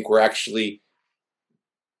not think we're actually,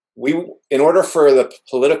 in order for the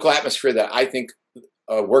political atmosphere that I think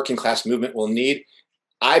a working class movement will need,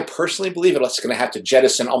 I personally believe it's going to have to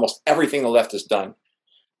jettison almost everything the left has done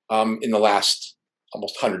in the last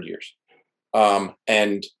almost 100 years,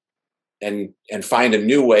 and find a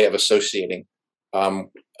new way of associating, and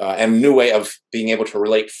a new way of being able to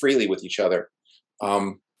relate freely with each other.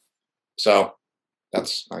 So I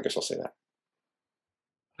guess I'll say that.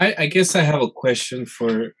 I guess I have a question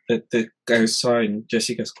for that I saw in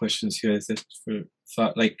Jessica's questions here. Is that for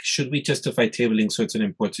thought, like, should we justify tabling certain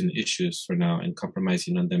important issues for now and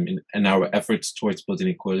compromising on them in our efforts towards building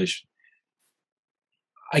a coalition?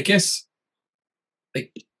 I guess,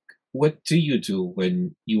 like, what do you do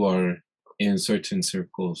when you are in certain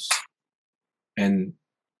circles and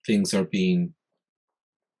things are being?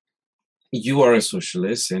 You are a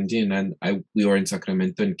socialist, Andy, and we were in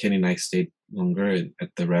Sacramento, and Kenny and I stayed longer at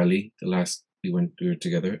the rally. The last we were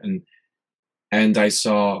together, and I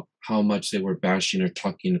saw how much they were bashing or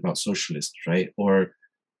talking about socialists, right? Or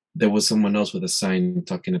there was someone else with a sign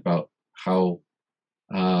talking about how,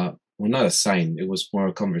 well, not a sign. It was more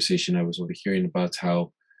a conversation I was overhearing about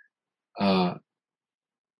how, about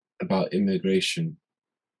immigration,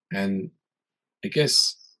 and I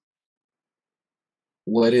guess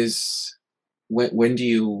when do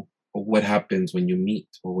you, or what happens when you meet,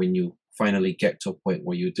 or when you finally get to a point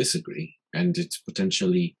where you disagree and it's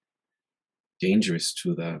potentially dangerous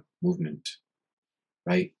to the movement,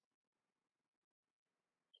 right?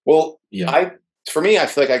 Well, yeah. For me, I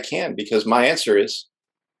feel like I can, because my answer is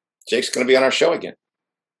Jake's going to be on our show again.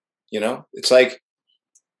 It's like,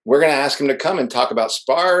 we're going to ask him to come and talk about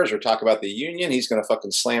SPARS or talk about the union. He's going to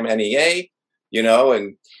fucking slam NEA,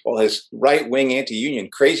 and all his right-wing anti-union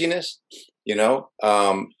craziness, but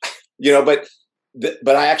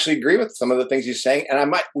I actually agree with some of the things he's saying,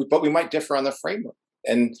 and we might differ on the framework.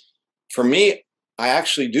 And for me, I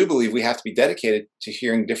actually do believe we have to be dedicated to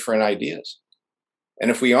hearing different ideas. And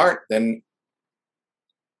if we aren't, then,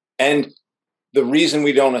 and the reason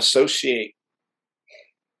we don't associate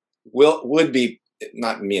would be,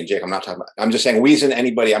 not me and Jake, I'm just saying, reason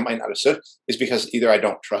anybody I might not associate is because either I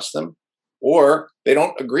don't trust them or they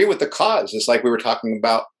don't agree with the cause. It's like we were talking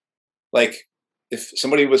about, like, if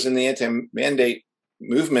somebody was in the anti-mandate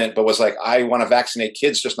movement but was like, I want to vaccinate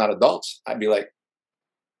kids, just not adults, I'd be like,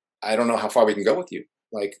 I don't know how far we can go with you.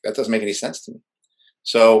 Like, that doesn't make any sense to me.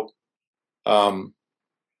 So I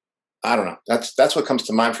don't know. That's what comes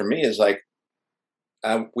to mind for me, is like,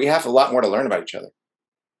 we have a lot more to learn about each other.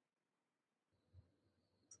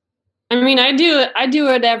 I mean, I do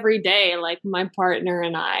it every day. Like, my partner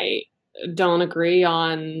and I don't agree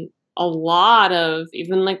on a lot of,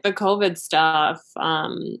 even like the COVID stuff,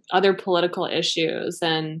 other political issues.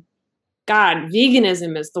 And God,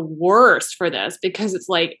 veganism is the worst for this, because it's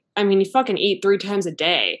like, I mean, you fucking eat 3 times a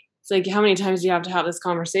day. It's like, how many times do you have to have this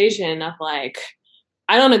conversation of like,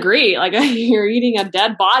 I don't agree. Like, you're eating a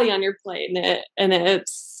dead body on your plate, and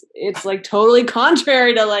it's like totally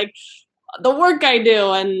contrary to like the work I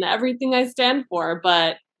do and everything I stand for,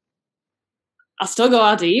 but I'll still go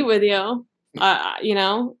out to eat with you,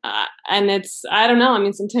 and it's, I don't know. I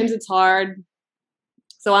mean, sometimes it's hard.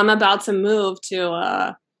 So I'm about to move to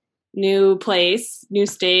a new place, new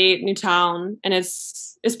state, new town, and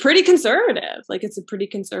it's pretty conservative. Like, it's a pretty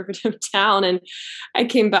conservative town. And I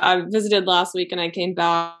visited last week, and I came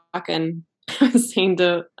back, and I was saying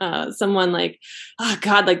to someone, like, oh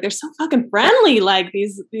God, like, they're so fucking friendly. Like,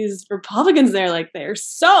 these Republicans there, like, they're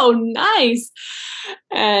so nice.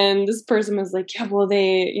 And this person was like, yeah, well,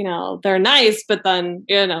 they're nice, but then,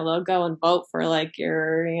 they'll go and vote for like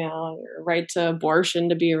your right to abortion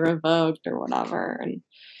to be revoked or whatever. And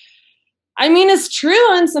I mean, it's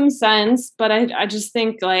true in some sense, but I just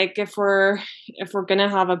think, like, if we're gonna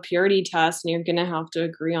have a purity test, and you're gonna have to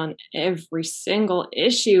agree on every single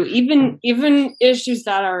issue, even issues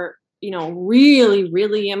that are, really,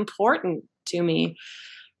 really important to me,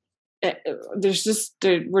 we're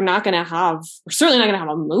certainly not gonna have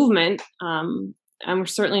a movement, and we're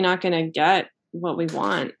certainly not gonna get what we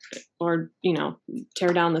want, or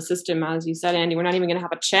tear down the system, as you said, Andy. We're not even gonna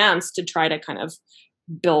have a chance to try to kind of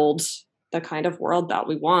build the kind of world that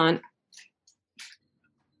we want.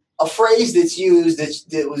 a phrase that's used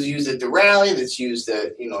that was used at the rally, that's used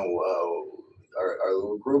at our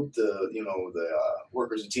little group, the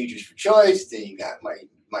Workers and Teachers for Choice. Then you got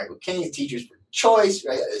Michael King's Teachers for Choice,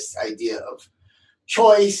 right? This idea of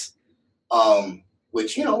choice,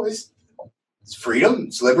 which is it's freedom,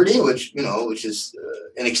 it's liberty, which is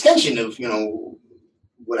an extension of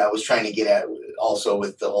what I was trying to get at, also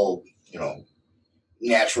with the whole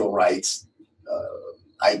natural rights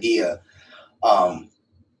idea. And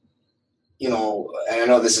I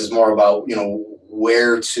know this is more about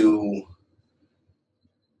where to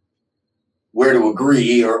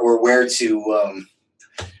agree or where to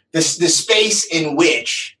the space in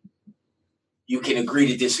which you can agree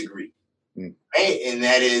to disagree, right? And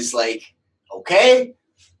that is like, okay,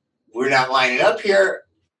 we're not lining up here.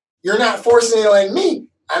 You're not forcing it on me.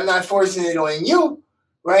 I'm not forcing it on you,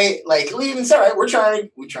 right? Like, we even said, right, we're trying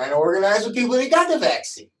to organize with people that got the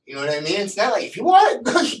vaccine. You know what I mean? It's not like, if you want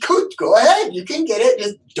it, go ahead, you can get it.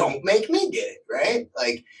 Just don't make me get it, right?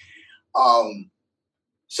 Like,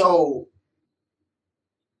 so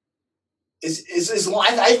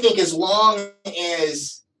I think as long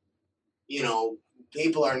as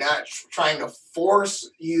people are not trying to force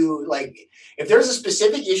you, like, if there's a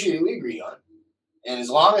specific issue that we agree on, and as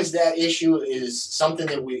long as that issue is something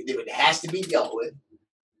that it has to be dealt with,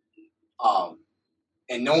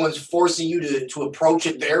 and no one's forcing you to approach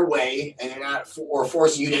it their way, and or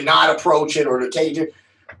forcing you to not approach it or to take it,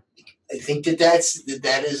 I think that's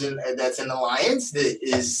an alliance that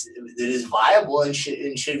is viable and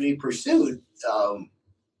should be pursued.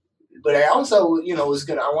 But I also,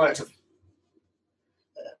 I wanted to.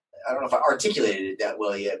 I don't know if I articulated it that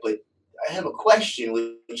well yet, but I have a question,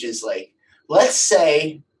 which is like, let's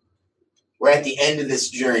say we're at the end of this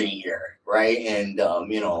journey here, right? And all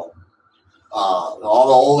the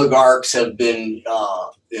oligarchs have been,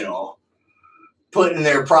 put in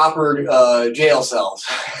their proper jail cells,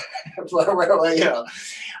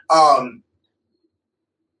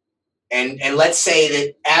 and let's say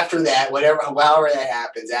that after that, however that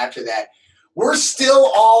happens, after that, we're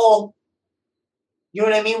still all. You know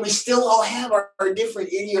what I mean? We still all have our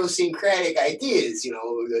different idiosyncratic ideas,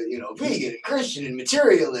 vegan and Christian and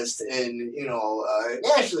materialist and,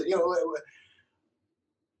 nationalist,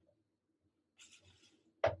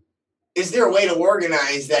 Is there a way to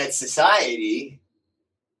organize that society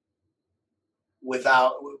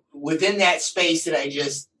within that space that I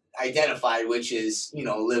just identified, which is,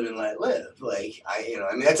 live and let live? Like,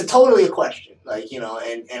 that's totally a question. Like, and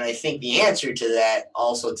I think the answer to that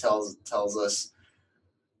also tells us,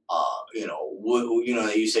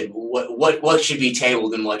 you said what should be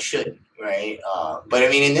tabled and what shouldn't, right? But I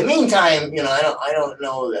mean, in the meantime, I don't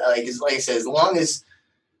know. Like I said, as long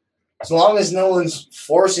as no one's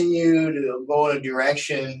forcing you to go in a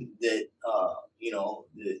direction that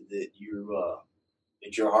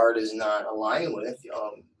that your heart is not aligned with,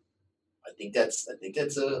 I think that's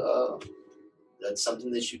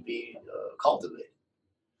something that should be cultivated.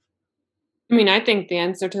 I mean, I think the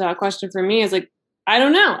answer to that question for me is like, I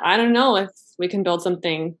don't know. I don't know if we can build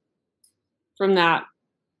something from that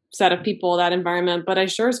set of people, that environment, but I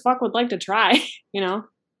sure as fuck would like to try,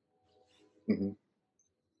 Mm-hmm.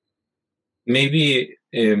 Maybe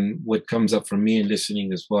what comes up for me in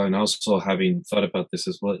listening as well, and also having thought about this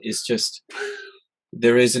as well, is just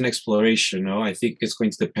there is an exploration. I think it's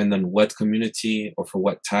going to depend on what community or for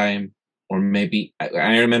what time, or maybe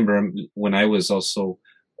I remember when I was also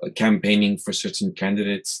campaigning for certain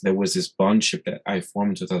candidates, there was this bondship that I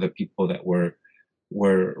formed with other people that were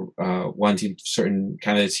wanting certain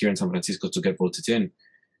candidates here in San Francisco to get voted in,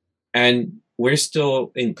 and we're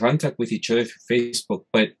still in contact with each other through Facebook,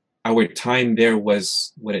 but our time there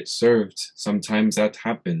was what it served. Sometimes that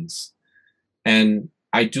happens, and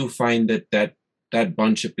I do find that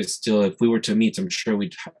bondship is still, if we were to meet, I'm sure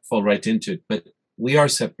we'd fall right into it, but we are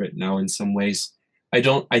separate now in some ways. I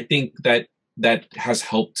think that has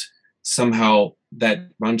helped somehow. That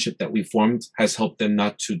bondship that we formed has helped them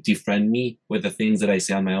not to defriend me with the things that I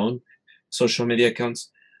say on my own social media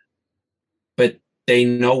accounts. But they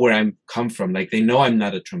know where I'm come from. Like, they know I'm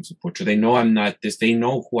not a Trump supporter. They know I'm not this. They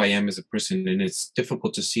know who I am as a person. And it's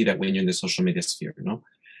difficult to see that when you're in the social media sphere,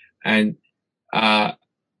 And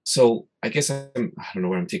so I guess I don't know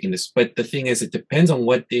where I'm taking this. But the thing is, it depends on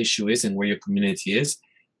what the issue is and where your community is.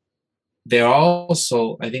 There are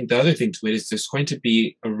also, I think the other thing to it is there's going to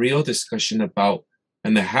be a real discussion about,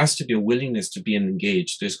 and there has to be a willingness to be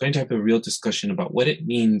engaged. There's going to have a real discussion about what it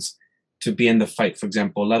means to be in the fight. For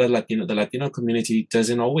example, a lot of the Latino community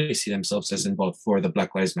doesn't always see themselves as involved for the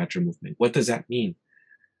Black Lives Matter movement. What does that mean?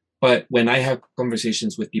 But when I have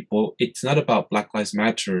conversations with people, it's not about Black Lives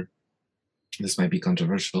Matter this might be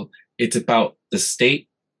controversial, it's about the state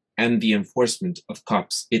and the enforcement of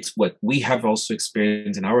cops. It's what we have also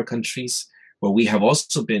experienced in our countries, where we have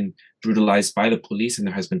also been brutalized by the police and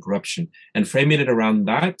there has been corruption. And framing it around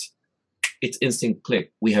that, it's instant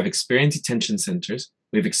click. We have experienced detention centers,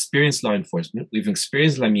 we've experienced law enforcement, we've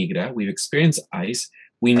experienced La Migra, we've experienced ICE.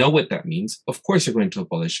 We know what that means. Of course, you're going to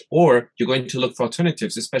abolish, or you're going to look for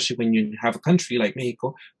alternatives, especially when you have a country like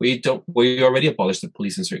Mexico where you already abolished the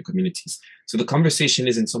police in certain communities. So the conversation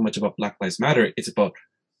isn't so much about Black Lives Matter. It's about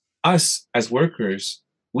us as workers.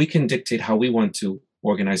 We can dictate how we want to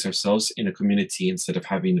organize ourselves in a community instead of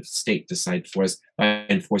having the state decide for us by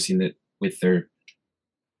enforcing it with their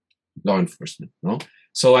law enforcement. No,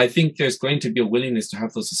 so I think there's going to be a willingness to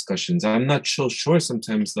have those discussions. I'm not so sure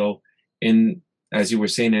sometimes, though, as you were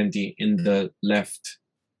saying, Andy, in the left,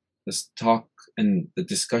 this talk and the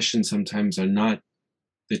discussion sometimes they're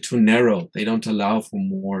too narrow. They don't allow for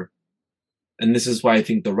more. And this is why I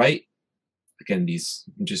think the right, again, these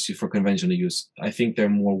just for conventional use, I think they're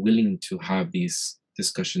more willing to have these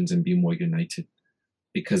discussions and be more united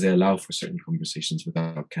because they allow for certain conversations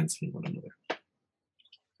without canceling one another.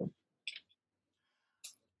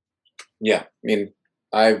 Yeah, I mean,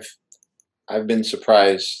 I've been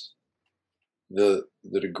surprised the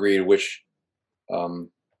degree to which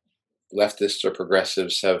leftists or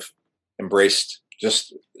progressives have embraced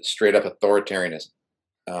just straight up authoritarianism,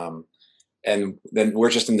 and then we're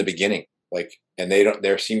just in the beginning. Like, and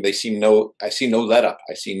I see no let up.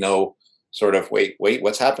 I see no sort of wait,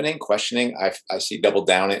 what's happening? Questioning. I see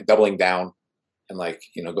doubling down, and like,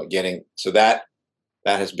 getting, so that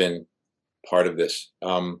has been part of this.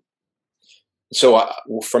 So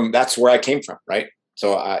that's where I came from, right?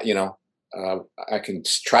 So I can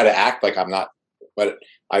try to act like I'm not, but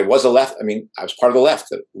I was I was part of the left.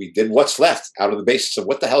 That we did what's left out of the basis of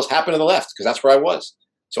what the hell's happened to the left, because that's where I was.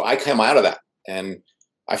 So I came out of that, and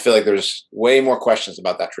I feel like there's way more questions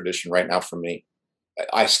about that tradition right now for me.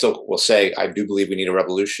 I still will say I do believe we need a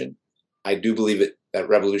revolution. I do believe that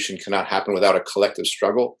revolution cannot happen without a collective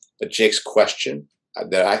struggle. But Jake's question,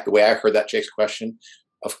 the way I heard that Jake's question,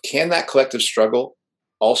 of can that collective struggle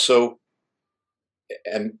also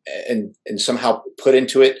and somehow put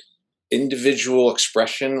into it individual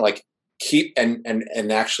expression, like keep and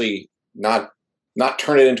actually not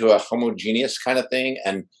turn it into a homogeneous kind of thing,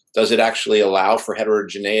 and does it actually allow for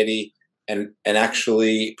heterogeneity and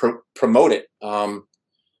actually promote it?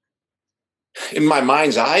 In my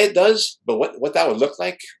mind's eye, it does, but what that would look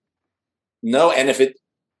like, no. And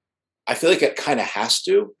I feel like it kind of has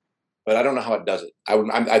to, but I don't know how it does it.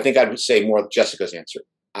 I think I would say more Jessica's answer.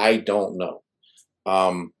 I don't know.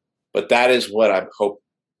 But that is what I hope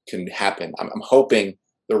can happen. I'm hoping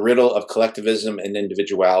the riddle of collectivism and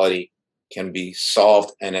individuality can be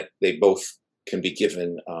solved, and they both can be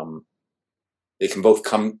given. They can both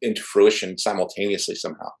come into fruition simultaneously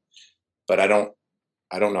somehow. But I don't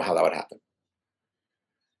know how that would happen.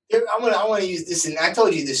 I want to use this, and I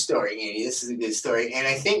told you this story, Andy. This is a good story, and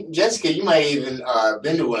I think Jessica, you might have even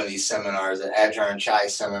been to one of these seminars, an Ajahn Chai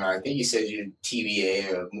seminar. I think you said you did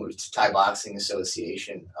TBA, Thai Boxing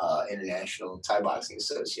Association, International Thai Boxing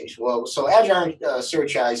Association. Well, so Ajahn Sir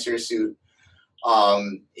Chai Sursut,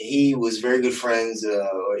 he was very good friends,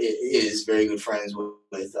 or is very good friends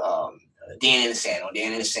with Dan Inosanto.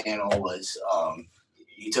 Dan Inosanto was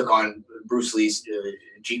he took on Bruce Lee's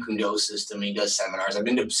Jeet Kune Do system. He does seminars. I've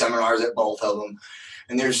been to seminars at both of them,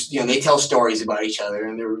 and there's they tell stories about each other,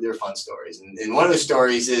 and they're fun stories. And one of the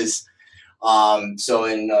stories is so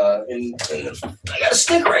in I got a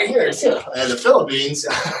stick right here too. The Philippines,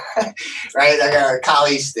 right? I got a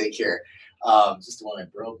Kali stick here. Just the one I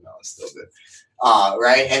broke. No, it's still good.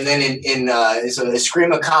 Right, and then so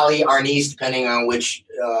Eskrima, Kali, Arnis, depending on which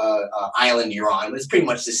island you're on, but it's pretty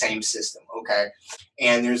much the same system. Okay,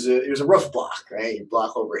 and there's a roof block, right? You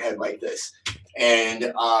block overhead like this,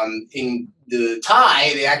 and in the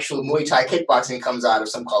Thai, the actual Muay Thai kickboxing comes out of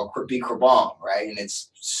something called Krabi Krabong, right? And it's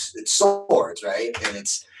swords, right?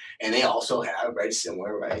 And they also have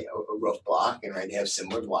similar, right, a roof block, and they have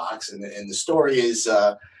similar blocks, and the story is.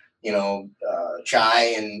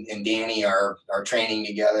 Chai and Danny are training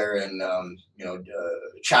together, and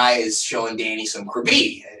Chai is showing Danny some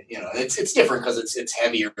Krabi. It's different because it's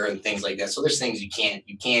heavier and things like that. So there's things you can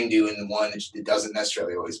do in the one that doesn't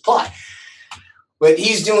necessarily always apply. But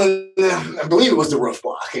he's doing, I believe it was the roof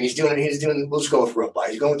block, and he's doing. We'll just go with roof block.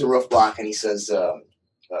 He's going with the roof block, and he says.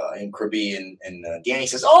 In Krabi, and Danny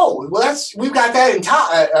says, "Oh, well, we've got that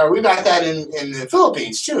in the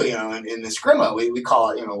Philippines too. In the Eskrima, we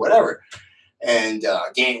call it, whatever." And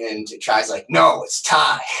Chai's like, no, it's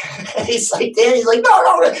tie. He's like, Danny's like,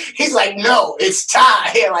 no. He's like, no, it's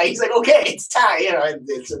tie. Like, he's like, okay, it's tie.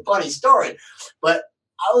 It's a funny story. But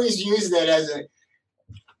I always use that as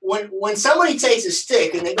when somebody takes a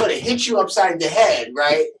stick and they go to hit you upside the head,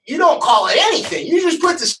 right? You don't call it anything. You just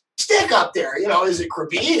put the stick up there. Is it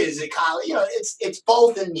Krabi? Is it Kali? It's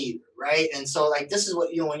both and neither, right? And so, like, this is what,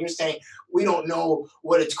 when you're saying we don't know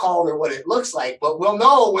what it's called or what it looks like, but we'll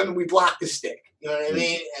know when we block the stick. You know what I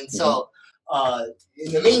mean? And so,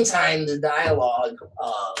 in the meantime, the dialogue,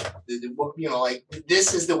 like,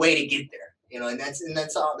 this is the way to get there. And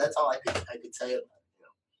that's all I could tell you.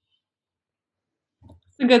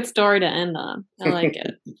 It's a good story to end on. I like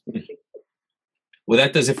it. Well,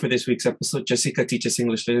 that does it for this week's episode. Jessica teaches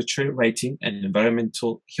English literature, writing, and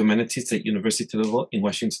environmental humanities at university level in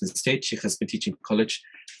Washington State. She has been teaching college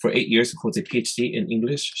for 8 years and holds a PhD in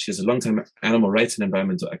English. She is a longtime animal rights and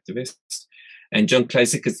environmental activist. And John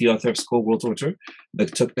Kleisik is the author of School World Order, The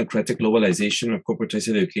Technocratic Globalization of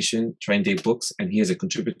Corporatized Education, Trine Day Books, and he is a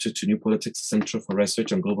contributor to New Politics, Center for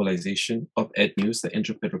Research on Globalization, Op-Ed News, The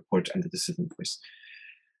Interpret Report, and The Dissident Voice.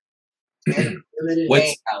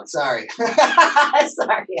 Sorry. Sorry, I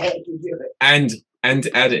had to do it. And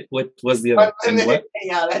add it. What was the other? And what?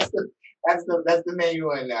 Yeah, that's the main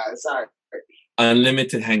one now. Sorry.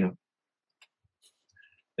 Unlimited Hangout.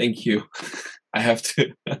 Thank you. I have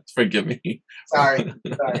to forgive me. Sorry.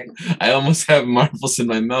 I almost have marbles in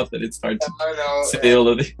my mouth that it's hard to say all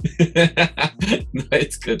of it. No,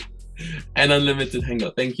 it's good. And Unlimited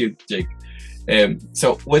Hangout. Thank you, Jake.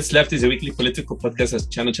 So What's Left is a weekly political podcast as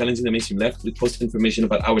channel challenging the mainstream left. We post information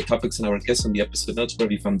about our topics and our guests on the episode notes where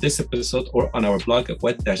we found this episode or on our blog at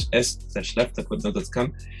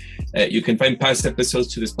what-s-left.webnode.com. You can find past episodes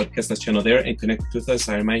to this podcast channel there and connect with us.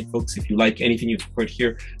 I remind folks, if you like anything you've heard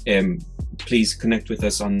here, please connect with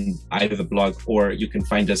us on either the blog or you can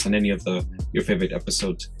find us on any of your favorite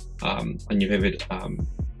episodes on your favorite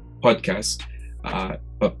podcasts.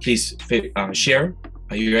 But please share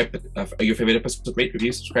your favorite episode, rate,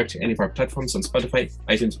 review, subscribe to any of our platforms on Spotify,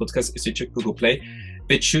 iTunes Podcast, Stitcher, Google Play,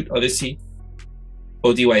 BitChute, Odyssey,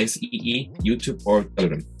 ODYSEE, YouTube, or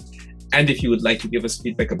Telegram. And if you would like to give us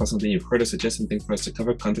feedback about something you've heard or suggest something for us to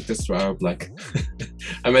cover, contact us through our blog.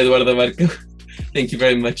 I'm Eduardo Marco. Thank you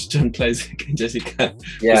very much, John Kleisik and Jessica.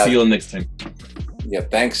 Yeah. We'll see you all next time. Yeah,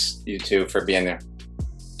 thanks you two for being there.